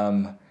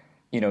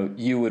you know,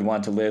 you would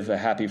want to live a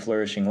happy,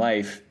 flourishing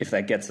life if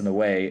that gets in the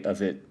way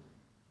of it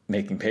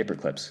making paper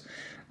clips.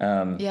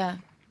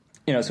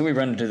 You know, so we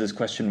run into this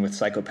question with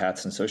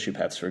psychopaths and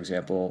sociopaths, for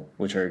example,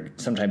 which are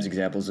sometimes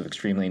examples of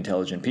extremely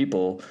intelligent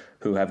people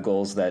who have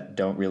goals that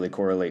don't really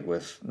correlate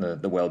with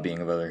the well-being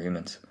of other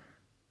humans.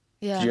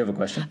 Yeah. Do you have a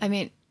question? I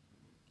mean,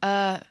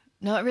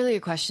 not really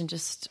a question,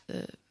 just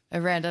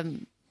a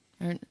random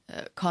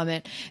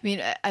comment. I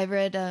mean, I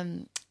read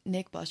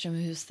Nick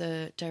Bostrom, who's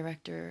the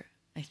director,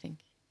 I think,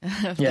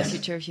 of the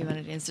Future of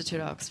Humanity Institute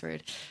at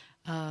Oxford,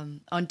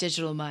 on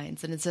digital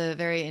minds. And it's a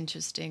very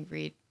interesting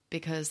read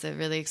because it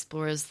really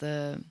explores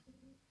the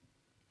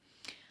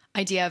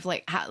idea of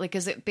like how, like,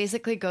 because it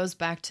basically goes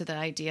back to the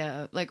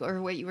idea of like,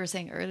 or what you were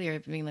saying earlier,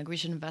 being like, we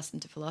should invest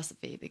into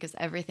philosophy because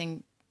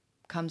everything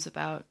becomes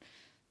about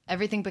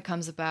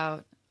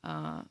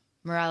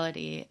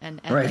morality and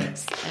Right.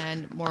 ethics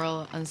and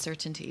moral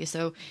uncertainty.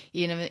 So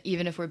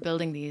even if we're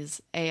building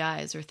these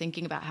AIs or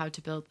thinking about how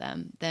to build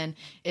them, then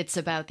it's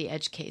about the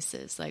edge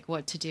cases, like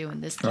what to do in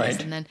this case.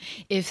 Right. And then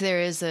if there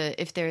is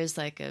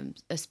like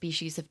a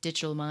species of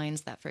digital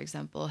minds that, for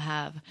example,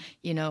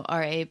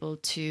 are able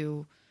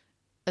to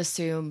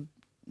assume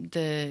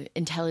the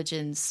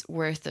intelligence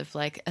worth of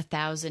like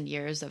 1,000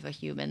 years of a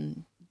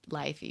human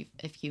life,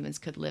 if humans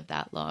could live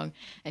that long,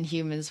 and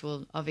humans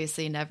will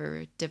obviously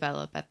never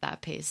develop at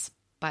that pace,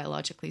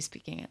 biologically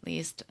speaking, at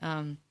least.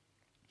 Then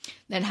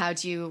how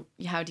do you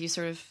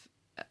sort of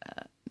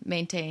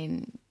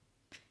maintain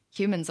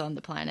humans on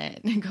the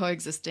planet and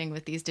coexisting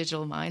with these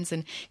digital minds?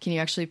 And can you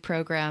actually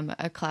program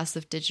a class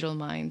of digital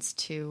minds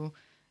to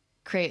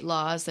create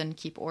laws and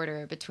keep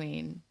order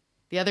between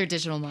the other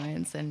digital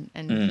minds and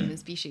human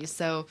species?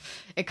 So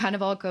it kind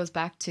of all goes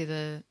back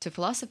to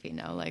philosophy,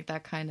 no? Like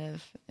that kind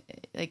of,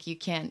 like you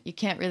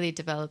can't really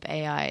develop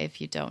AI if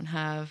you don't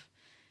have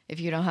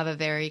a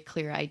very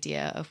clear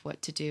idea of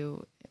what to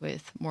do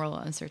with moral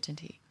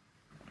uncertainty.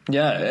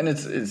 Yeah, and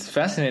it's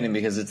fascinating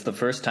because it's the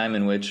first time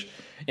in which,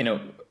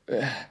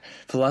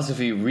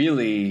 philosophy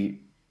really,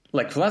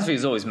 like philosophy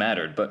has always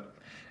mattered, but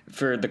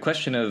for the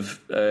question of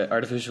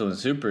artificial and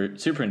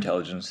super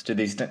intelligence, to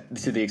the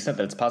extent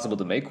that it's possible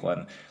to make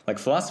one, like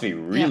philosophy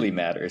really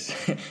matters,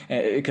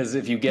 because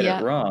if you get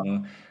it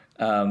wrong,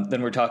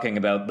 then we're talking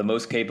about the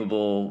most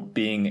capable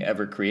being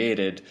ever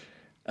created,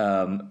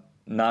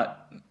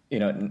 not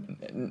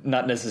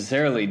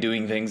necessarily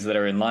doing things that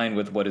are in line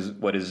with what is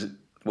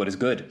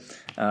good,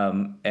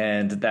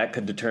 and that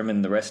could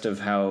determine the rest of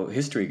how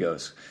history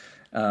goes.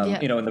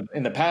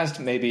 In the past,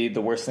 maybe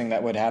the worst thing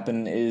that would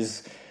happen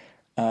is,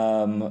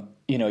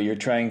 you're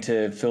trying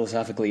to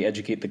philosophically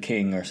educate the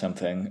king or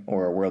something,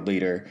 or a world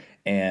leader,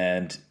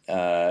 and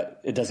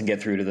it doesn't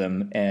get through to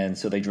them, and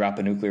so they drop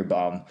a nuclear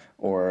bomb,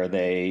 or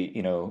they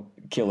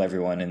kill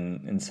everyone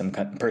in some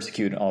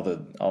persecute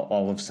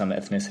all of some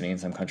ethnicity in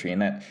some country,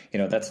 and that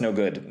that's no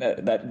good.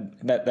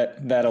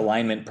 That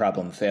alignment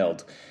problem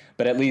failed,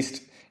 but at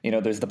least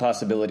there's the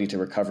possibility to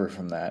recover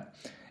from that.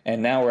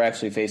 And now we're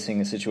actually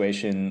facing a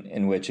situation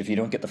in which if you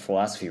don't get the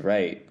philosophy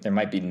right, there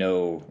might be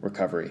no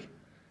recovery,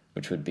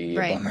 which would be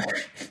a bummer.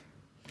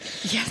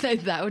 Yeah,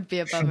 that would be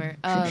a bummer.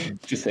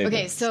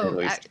 Okay, so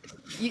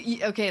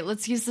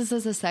let's use this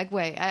as a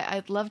segue.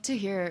 I'd love to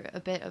hear a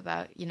bit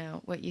about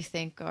what you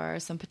think are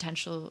some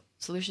potential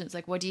solutions.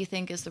 Like, what do you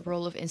think is the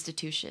role of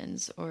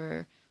institutions,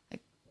 or like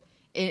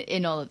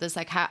in all of this?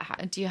 Like, how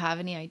do you have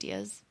any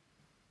ideas?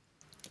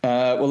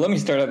 Well, let me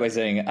start out by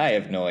saying I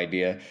have no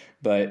idea,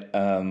 but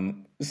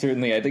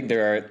certainly I think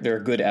there are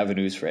good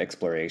avenues for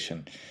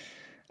exploration.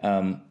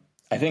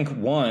 I think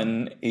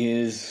one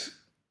is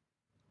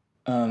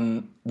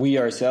we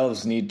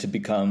ourselves need to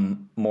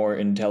become more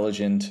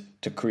intelligent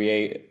to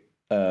create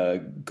a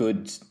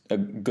good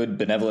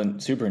benevolent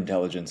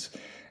superintelligence,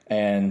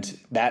 and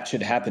that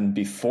should happen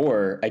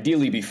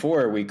ideally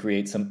before we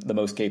create the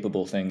most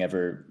capable thing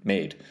ever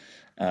made,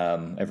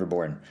 ever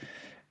born.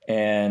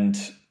 And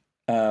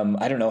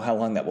I don't know how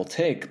long that will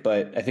take,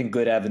 but I think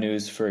good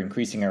avenues for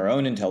increasing our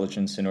own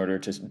intelligence in order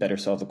to better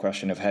solve the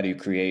question of how do you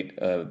create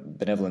a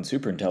benevolent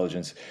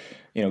superintelligence.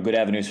 Good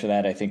avenues for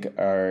that, I think,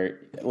 are,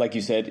 like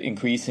you said,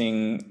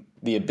 increasing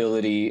the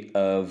ability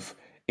of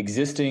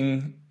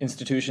existing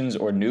institutions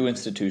or new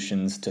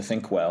institutions to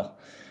think well,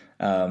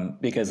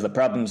 because the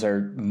problems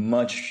are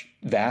much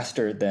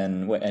vaster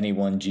than what any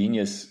one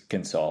genius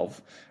can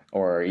solve,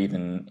 or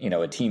even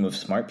a team of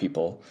smart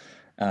people.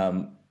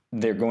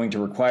 They're going to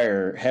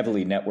require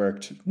heavily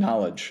networked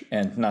knowledge,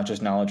 and not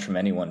just knowledge from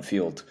any one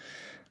field.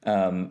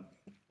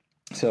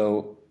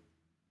 So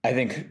I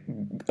think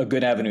a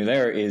good avenue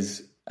there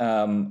is,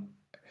 when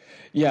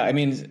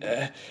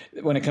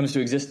it comes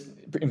to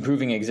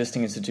improving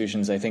existing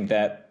institutions, I think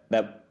that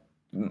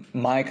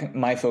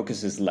my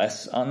focus is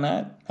less on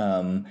that,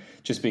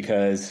 just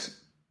because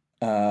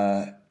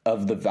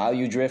of the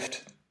value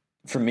drift.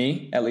 For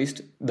me, at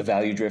least, the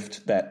value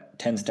drift that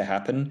tends to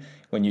happen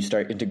when you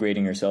start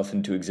integrating yourself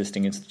into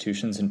existing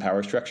institutions and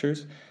power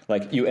structures.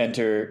 Like you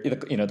enter,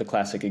 the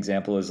classic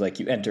example is like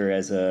you enter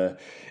as a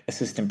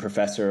assistant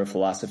professor of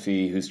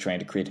philosophy who's trying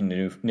to create a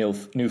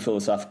new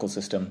philosophical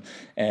system,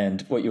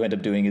 and what you end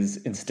up doing is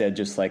instead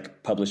just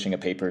like publishing a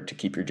paper to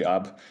keep your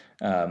job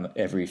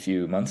every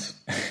few months,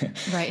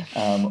 right?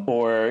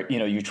 Or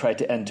you try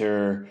to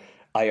enter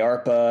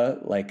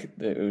IARPA,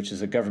 which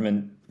is a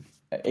government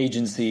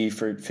agency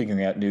for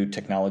figuring out new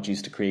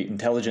technologies to create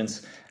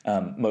intelligence,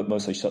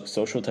 mostly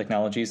social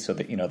technologies, so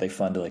that they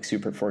fund like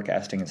super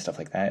forecasting and stuff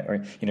like that.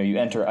 Or you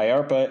enter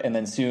IARPA, and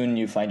then soon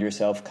you find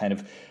yourself kind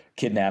of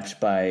kidnapped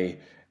by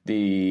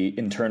the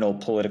internal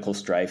political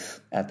strife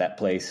at that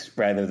place,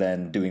 rather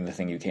than doing the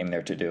thing you came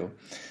there to do.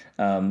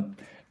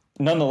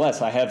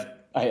 Nonetheless, I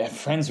have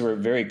friends who are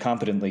very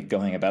competently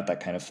going about that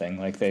kind of thing.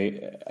 Like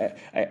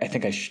I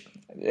think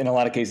in a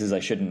lot of cases I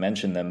shouldn't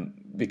mention them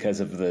because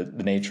of the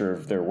nature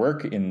of their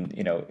work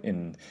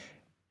in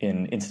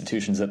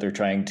institutions that they're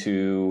trying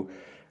to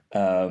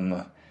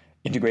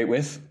integrate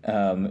with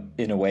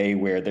in a way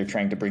where they're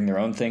trying to bring their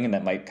own thing, and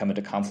that might come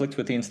into conflict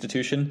with the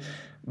institution.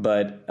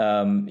 But,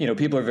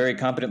 people are very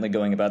competently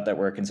going about that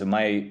work. And so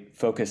my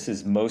focus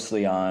is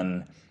mostly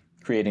on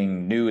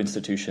creating new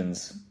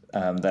institutions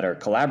that are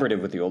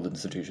collaborative with the old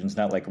institutions,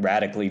 not like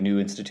radically new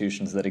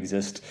institutions that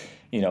exist,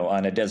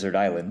 on a desert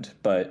island,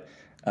 but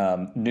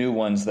new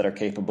ones that are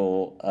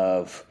capable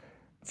of,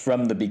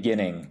 from the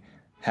beginning,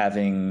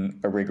 having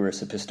a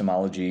rigorous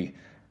epistemology,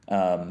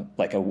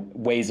 like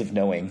ways of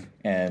knowing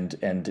and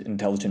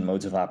intelligent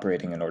modes of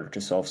operating in order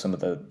to solve some of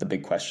the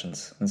big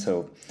questions. And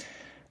so,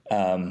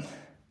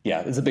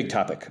 it's a big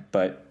topic,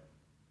 but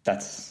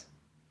that's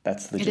the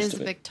gist of it. It is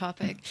a big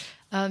topic.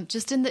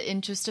 Just in the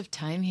interest of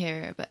time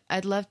here, but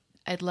I'd love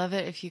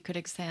it if you could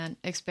expand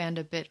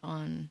a bit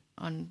on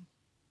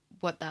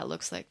what that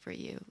looks like for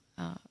you.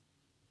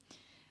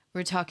 We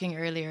were talking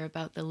earlier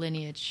about the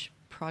lineage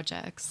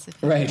projects.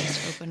 If you could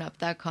just open up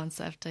that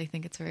concept, I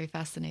think it's very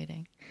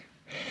fascinating.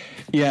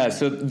 Yeah,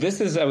 so this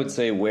is, I would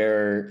say,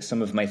 where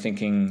some of my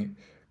thinking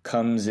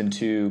comes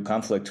into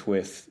conflict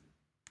with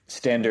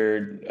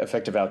standard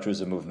effective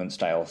altruism movement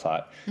style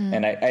thought.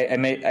 And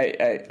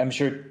I'm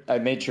sure I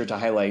made sure to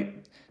highlight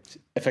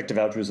effective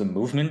altruism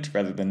movement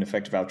rather than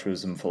effective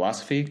altruism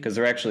philosophy, because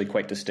they're actually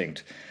quite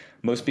distinct.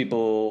 Most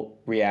people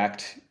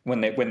react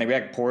when they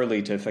react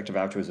poorly to effective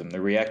altruism,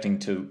 they're reacting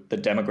to the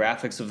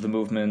demographics of the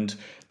movement,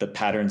 the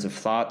patterns of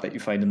thought that you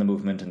find in the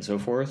movement, and so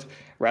forth,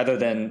 rather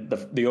than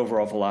the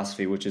overall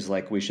philosophy, which is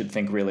like we should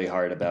think really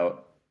hard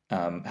about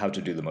how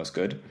to do the most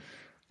good.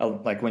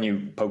 Like when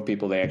you poke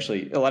people, a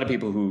lot of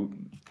people who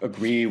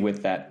agree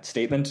with that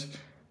statement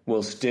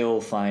will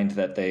still find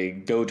that they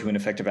go to an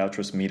effective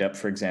altruist meetup,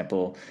 for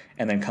example,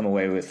 and then come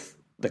away with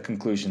the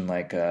conclusion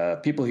like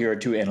people here are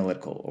too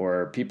analytical,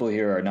 or people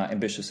here are not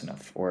ambitious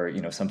enough, or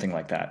something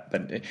like that.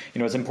 But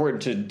it's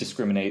important to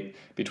discriminate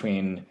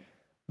between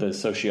the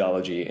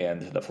sociology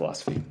and the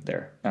philosophy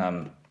there.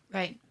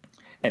 Right.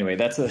 Anyway,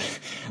 that's a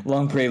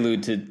long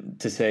prelude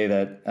to say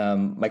that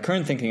my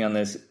current thinking on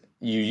this,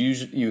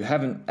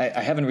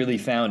 I haven't really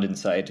found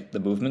inside the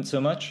movement so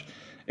much,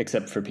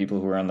 except for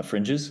people who are on the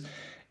fringes,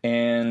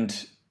 and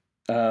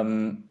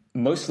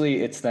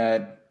mostly it's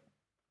that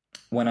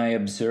when I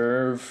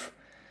observe.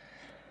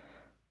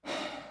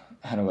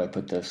 How do I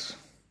put this?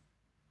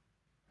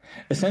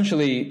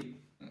 Essentially,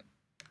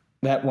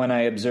 that when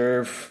I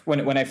observe,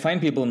 when I find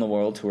people in the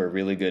world who are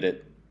really good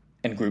at,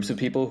 and groups of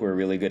people who are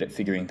really good at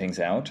figuring things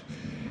out,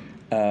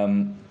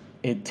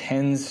 it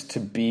tends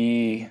to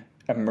be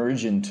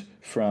emergent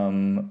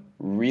from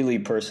really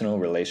personal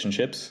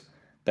relationships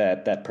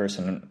that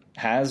person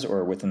has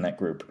or within that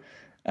group.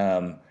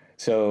 What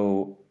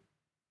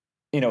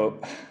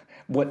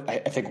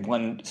I think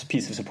one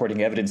piece of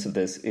supporting evidence of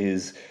this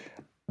is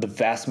the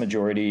vast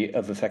majority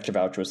of effective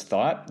altruist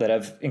thought that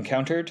I've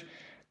encountered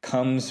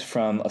comes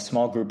from a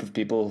small group of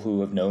people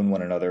who have known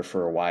one another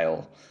for a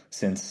while,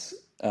 since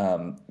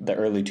the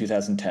early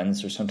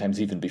 2010s, or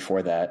sometimes even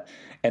before that.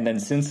 And then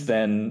since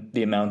then,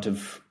 the amount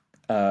of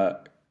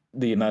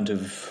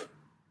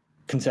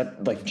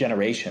concept, like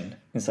generation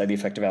inside the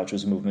effective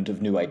altruism movement of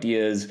new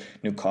ideas,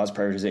 new cause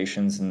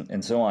prioritizations,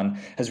 and so on,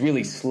 has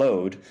really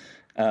slowed.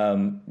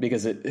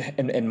 Because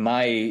and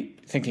my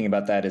thinking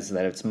about that is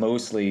that it's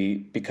mostly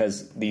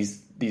because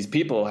these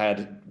people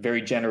had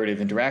very generative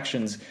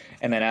interactions,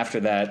 and then after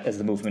that, as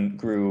the movement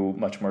grew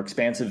much more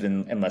expansive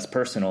and less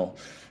personal,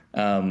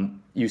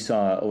 you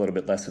saw a little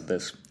bit less of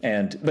this.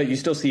 But you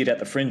still see it at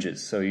the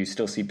fringes. So you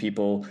still see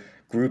people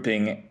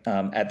grouping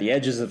at the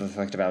edges of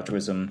effective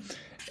altruism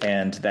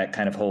and that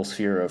kind of whole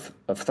sphere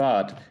of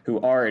thought,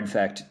 who are in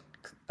fact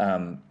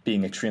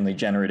being extremely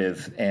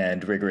generative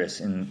and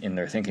rigorous in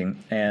their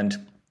thinking. And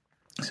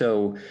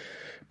so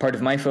part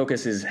of my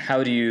focus is,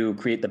 how do you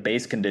create the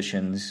base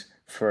conditions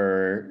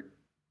for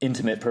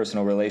intimate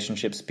personal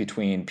relationships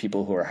between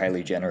people who are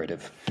highly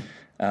generative?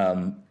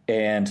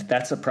 And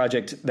that's a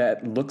project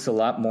that looks a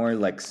lot more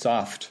like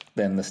soft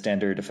than the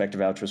standard effective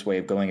altruist way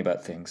of going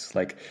about things.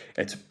 Like,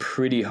 it's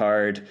pretty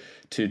hard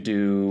to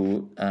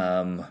do,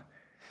 a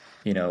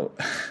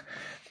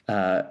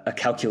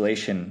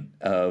calculation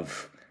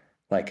of,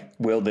 like,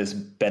 will this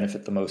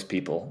benefit the most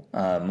people?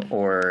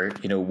 Or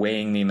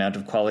weighing the amount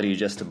of quality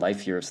adjusted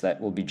life years that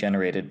will be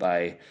generated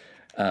by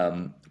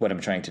what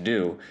I'm trying to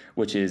do,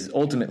 which is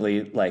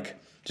ultimately like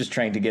just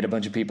trying to get a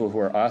bunch of people who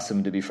are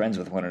awesome to be friends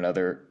with one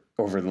another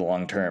over the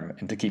long term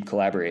and to keep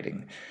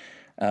collaborating.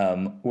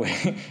 And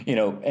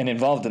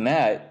involved in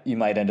that, you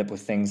might end up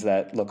with things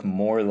that look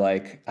more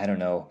like, I don't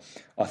know,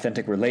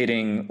 authentic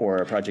relating, or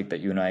a project that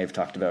you and I have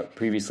talked about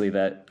previously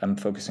that I'm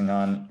focusing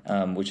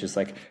on, which is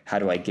like, how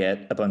do I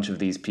get a bunch of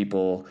these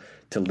people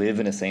to live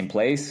in the same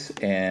place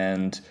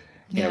and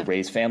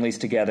raise families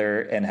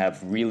together and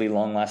have really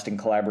long-lasting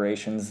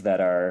collaborations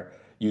that are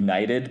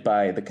united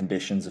by the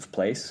conditions of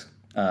place.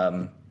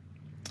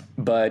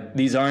 But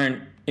these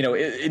aren't,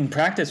 in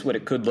practice, what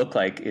it could look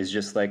like is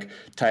just like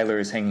Tyler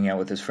is hanging out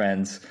with his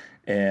friends,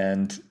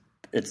 and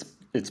it's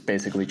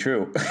basically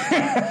true.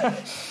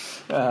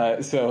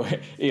 So,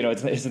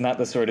 it's not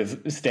the sort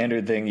of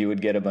standard thing you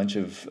would get a bunch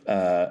of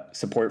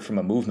support from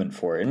a movement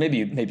for. And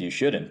maybe you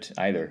shouldn't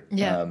either.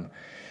 Yeah.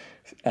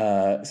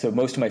 So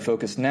most of my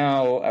focus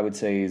now, I would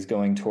say, is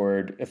going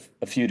toward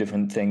a few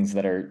different things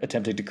that are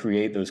attempting to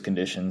create those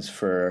conditions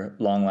for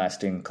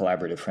long-lasting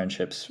collaborative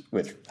friendships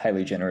with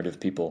highly generative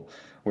people,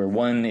 where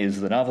one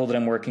is the novel that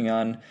I'm working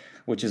on,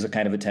 which is a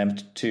kind of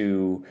attempt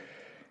to,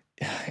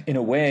 in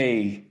a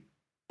way,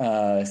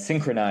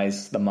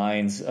 synchronize the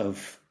minds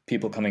of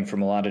people coming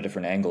from a lot of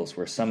different angles,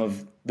 where some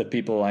of the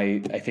people I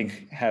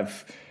think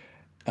have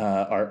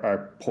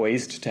are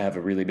poised to have a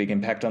really big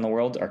impact on the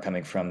world are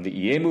coming from the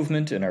EA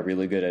movement and are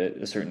really good at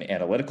a certain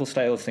analytical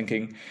style of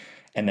thinking.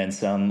 And then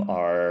some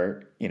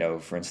are,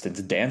 for instance,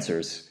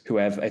 dancers who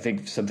have, I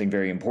think, something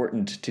very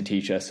important to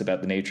teach us about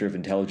the nature of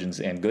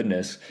intelligence and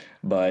goodness,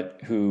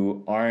 but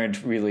who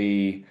aren't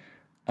really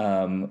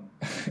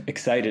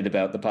excited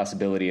about the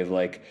possibility of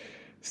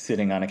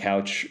sitting on a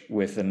couch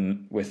with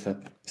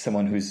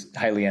someone who's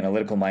highly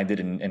analytical minded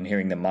and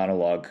hearing them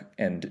monologue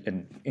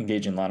and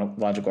engage in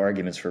logical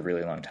arguments for a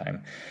really long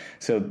time.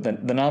 So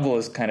the novel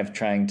is kind of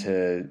trying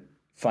to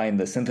find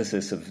the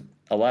synthesis of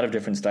a lot of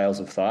different styles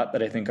of thought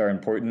that I think are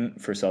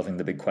important for solving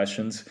the big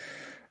questions.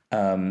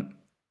 And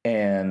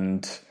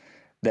then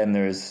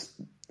there's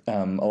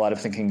a lot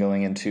of thinking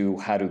going into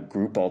how to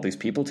group all these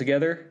people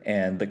together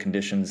and the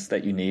conditions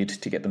that you need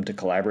to get them to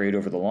collaborate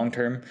over the long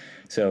term.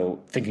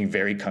 So thinking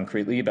very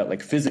concretely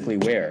about physically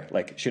where,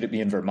 should it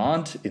be in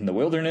Vermont in the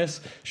wilderness?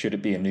 Should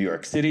it be in New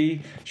York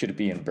City? Should it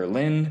be in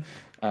Berlin?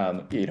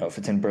 If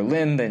it's in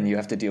Berlin, then you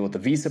have to deal with the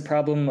visa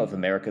problem of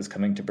Americans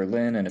coming to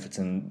Berlin. And if it's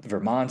in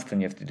Vermont,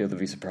 then you have to deal with the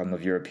visa problem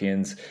of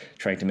Europeans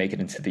trying to make it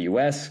into the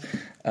US.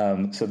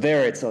 So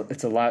there it's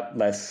a lot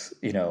less,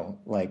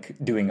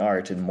 doing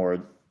art and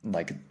more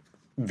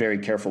very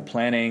careful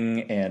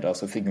planning and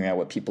also figuring out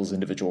what people's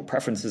individual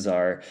preferences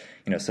are.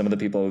 Some of the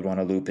people would want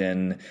to loop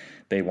in,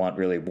 they want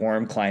really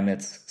warm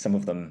climates. Some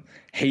of them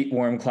hate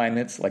warm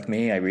climates, like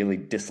me. I really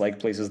dislike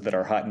places that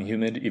are hot and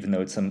humid, even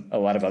though it's a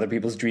lot of other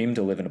people's dream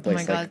to live in a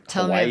place like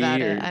tell Hawaii. Me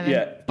about it. I'm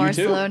in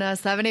Barcelona,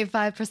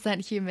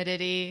 75%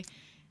 humidity,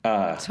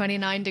 Ah.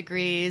 29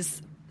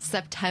 degrees,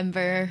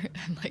 September.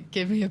 I'm like,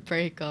 give me a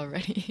break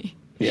already.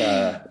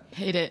 Yeah.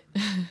 Hate it.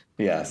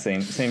 Yeah,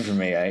 same for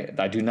me.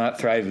 I do not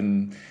thrive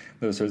in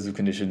those sorts of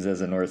conditions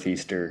as a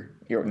northeasterner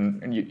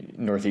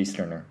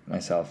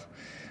myself.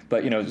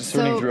 But,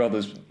 sorting through all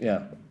those,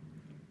 yeah.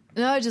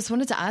 No, I just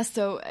wanted to ask,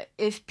 so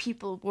if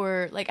people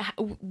were,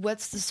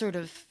 what's the sort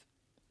of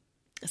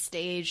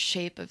stage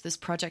shape of this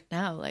project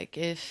now?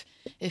 If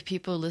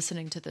people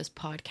listening to this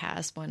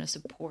podcast want to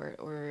support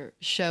or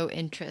show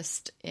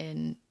interest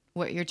in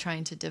what you're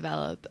trying to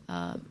develop,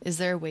 is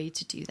there a way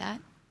to do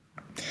that?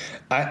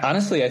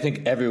 Honestly, I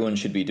think everyone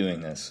should be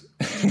doing this.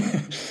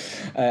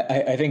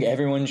 I think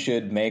everyone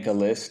should make a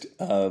list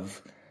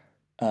of,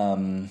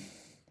 I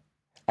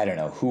don't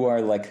know, who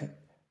are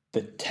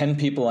the 10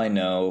 people I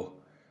know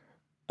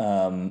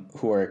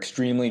who are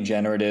extremely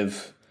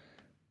generative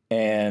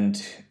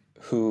and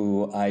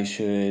who I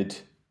should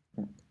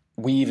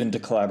weave into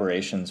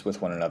collaborations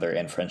with one another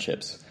and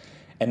friendships.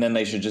 And then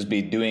they should just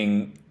be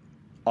doing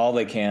all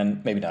they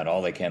can, maybe not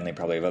all they can, they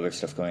probably have other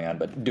stuff going on,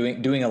 but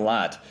doing a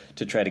lot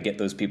to try to get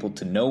those people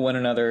to know one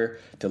another,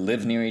 to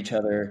live near each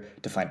other,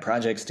 to find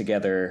projects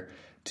together,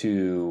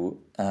 to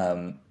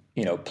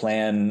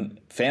plan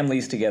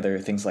families together,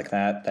 things like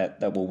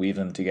that will weave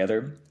them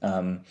together.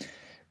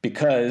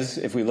 Because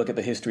if we look at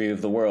the history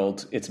of the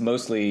world, it's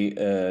mostly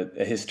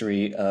a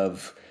history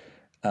of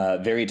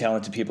very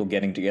talented people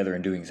getting together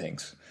and doing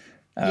things.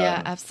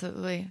 Yeah,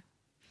 absolutely.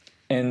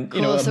 And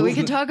cool. So we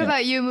could talk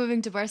about you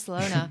moving to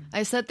Barcelona.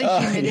 I said the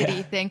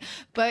humidity thing,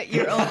 but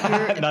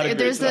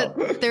there's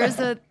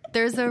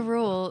a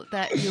rule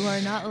that you are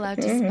not allowed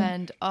to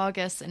spend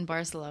August in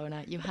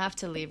Barcelona. You have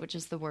to leave, which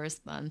is the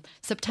worst month.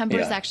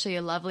 September is actually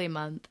a lovely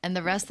month, and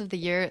the rest of the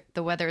year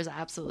the weather is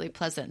absolutely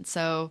pleasant.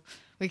 So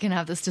we can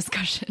have this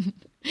discussion.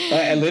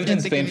 I lived in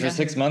Spain for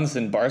 6 months,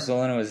 and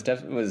Barcelona was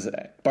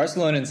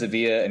Barcelona and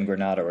Sevilla and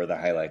Granada were the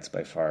highlights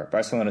by far.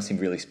 Barcelona seemed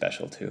really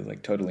special too,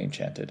 totally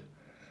enchanted.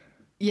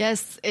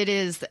 Yes, it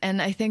is.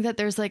 And I think that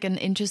there's an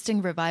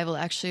interesting revival.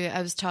 Actually,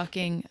 I was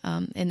talking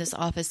in this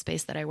office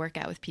space that I work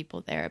at with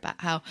people there about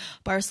how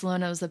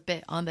Barcelona was a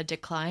bit on the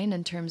decline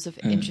in terms of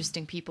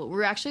interesting people.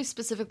 We're actually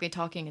specifically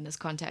talking in this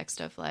context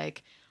of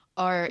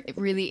are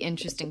really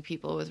interesting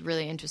people with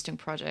really interesting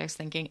projects,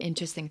 thinking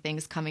interesting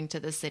things coming to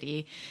the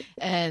city.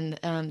 And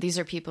these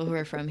are people who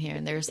are from here.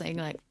 And they're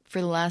saying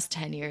for the last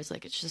 10 years,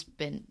 it's just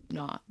been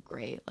not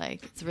great.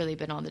 It's really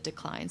been on the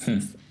decline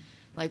since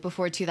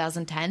before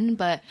 2010,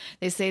 but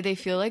they say they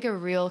feel a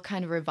real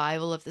kind of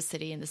revival of the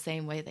city in the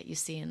same way that you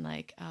see in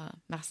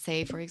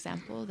Marseille, for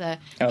example, that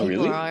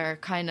people are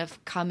kind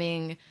of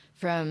coming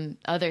from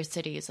other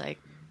cities like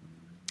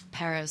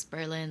Paris,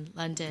 Berlin,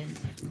 London,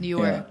 New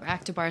York,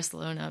 back to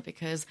Barcelona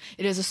because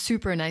it is a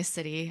super nice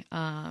city.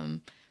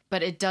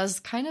 But it does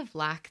kind of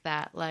lack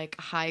that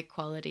high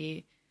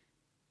quality,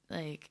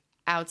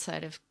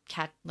 outside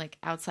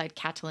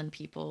Catalan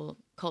people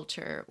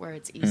culture where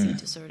it's easy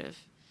to sort of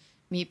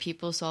meet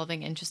people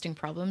solving interesting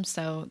problems.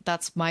 So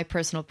that's my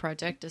personal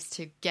project, is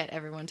to get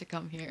everyone to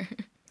come here.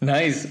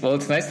 Nice. Well,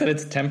 it's nice that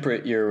it's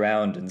temperate year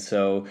round, and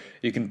so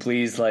you can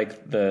please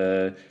like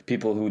the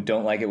people who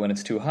don't like it when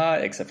it's too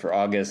hot, except for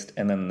August,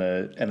 and then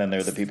there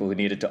are the people who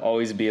need it to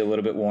always be a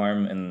little bit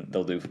warm, and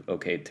they'll do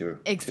okay too.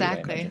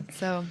 Exactly.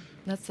 So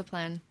that's the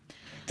plan.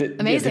 Amazing.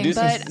 Amazing, to do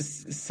but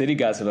some city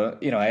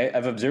gossip,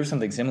 I've observed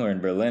something similar in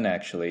Berlin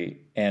actually,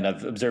 and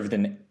I've observed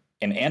an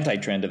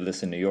anti-trend of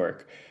this in New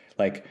York.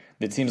 Like,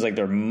 it seems like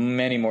there are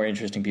many more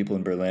interesting people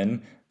in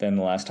Berlin than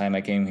the last time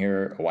I came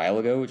here a while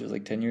ago, which was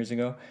like 10 years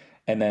ago.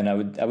 And then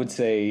I would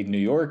say New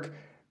York,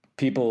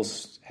 people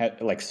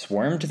had like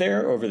swarmed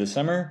there over the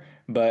summer.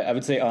 But I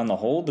would say on the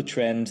whole, the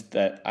trend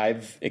that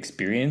I've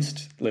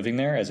experienced living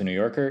there as a New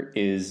Yorker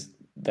is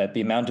that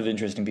the amount of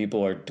interesting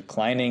people are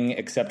declining,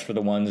 except for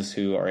the ones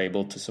who are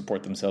able to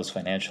support themselves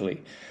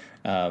financially.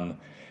 And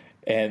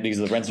because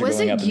the rents are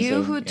going up. Was it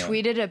you who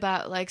tweeted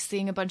about like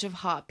seeing a bunch of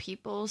hot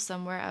people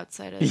somewhere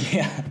outside of?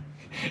 Yeah.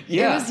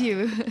 It was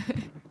you.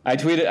 I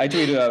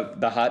tweeted about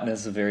the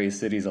hotness of various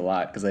cities a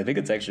lot because I think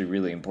it's actually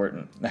really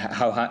important.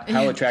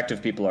 How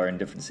attractive people are in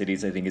different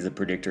cities, I think, is a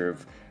predictor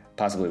of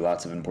possibly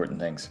lots of important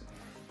things.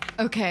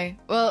 Okay.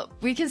 Well,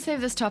 we can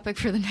save this topic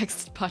for the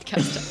next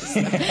podcast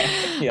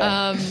episode.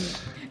 Yeah.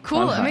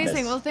 Cool.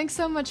 Amazing. Well, thanks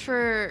so much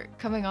for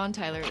coming on,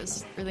 Tyler. It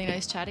was really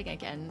nice chatting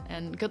again.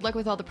 And good luck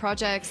with all the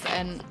projects.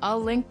 And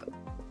I'll link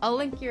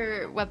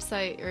your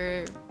website,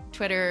 your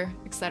Twitter,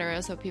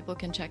 etc., so people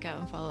can check out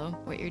and follow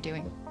what you're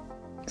doing.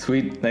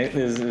 Sweet.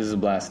 This is a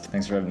blast.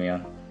 Thanks for having me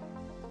on.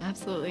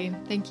 Absolutely.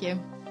 Thank you.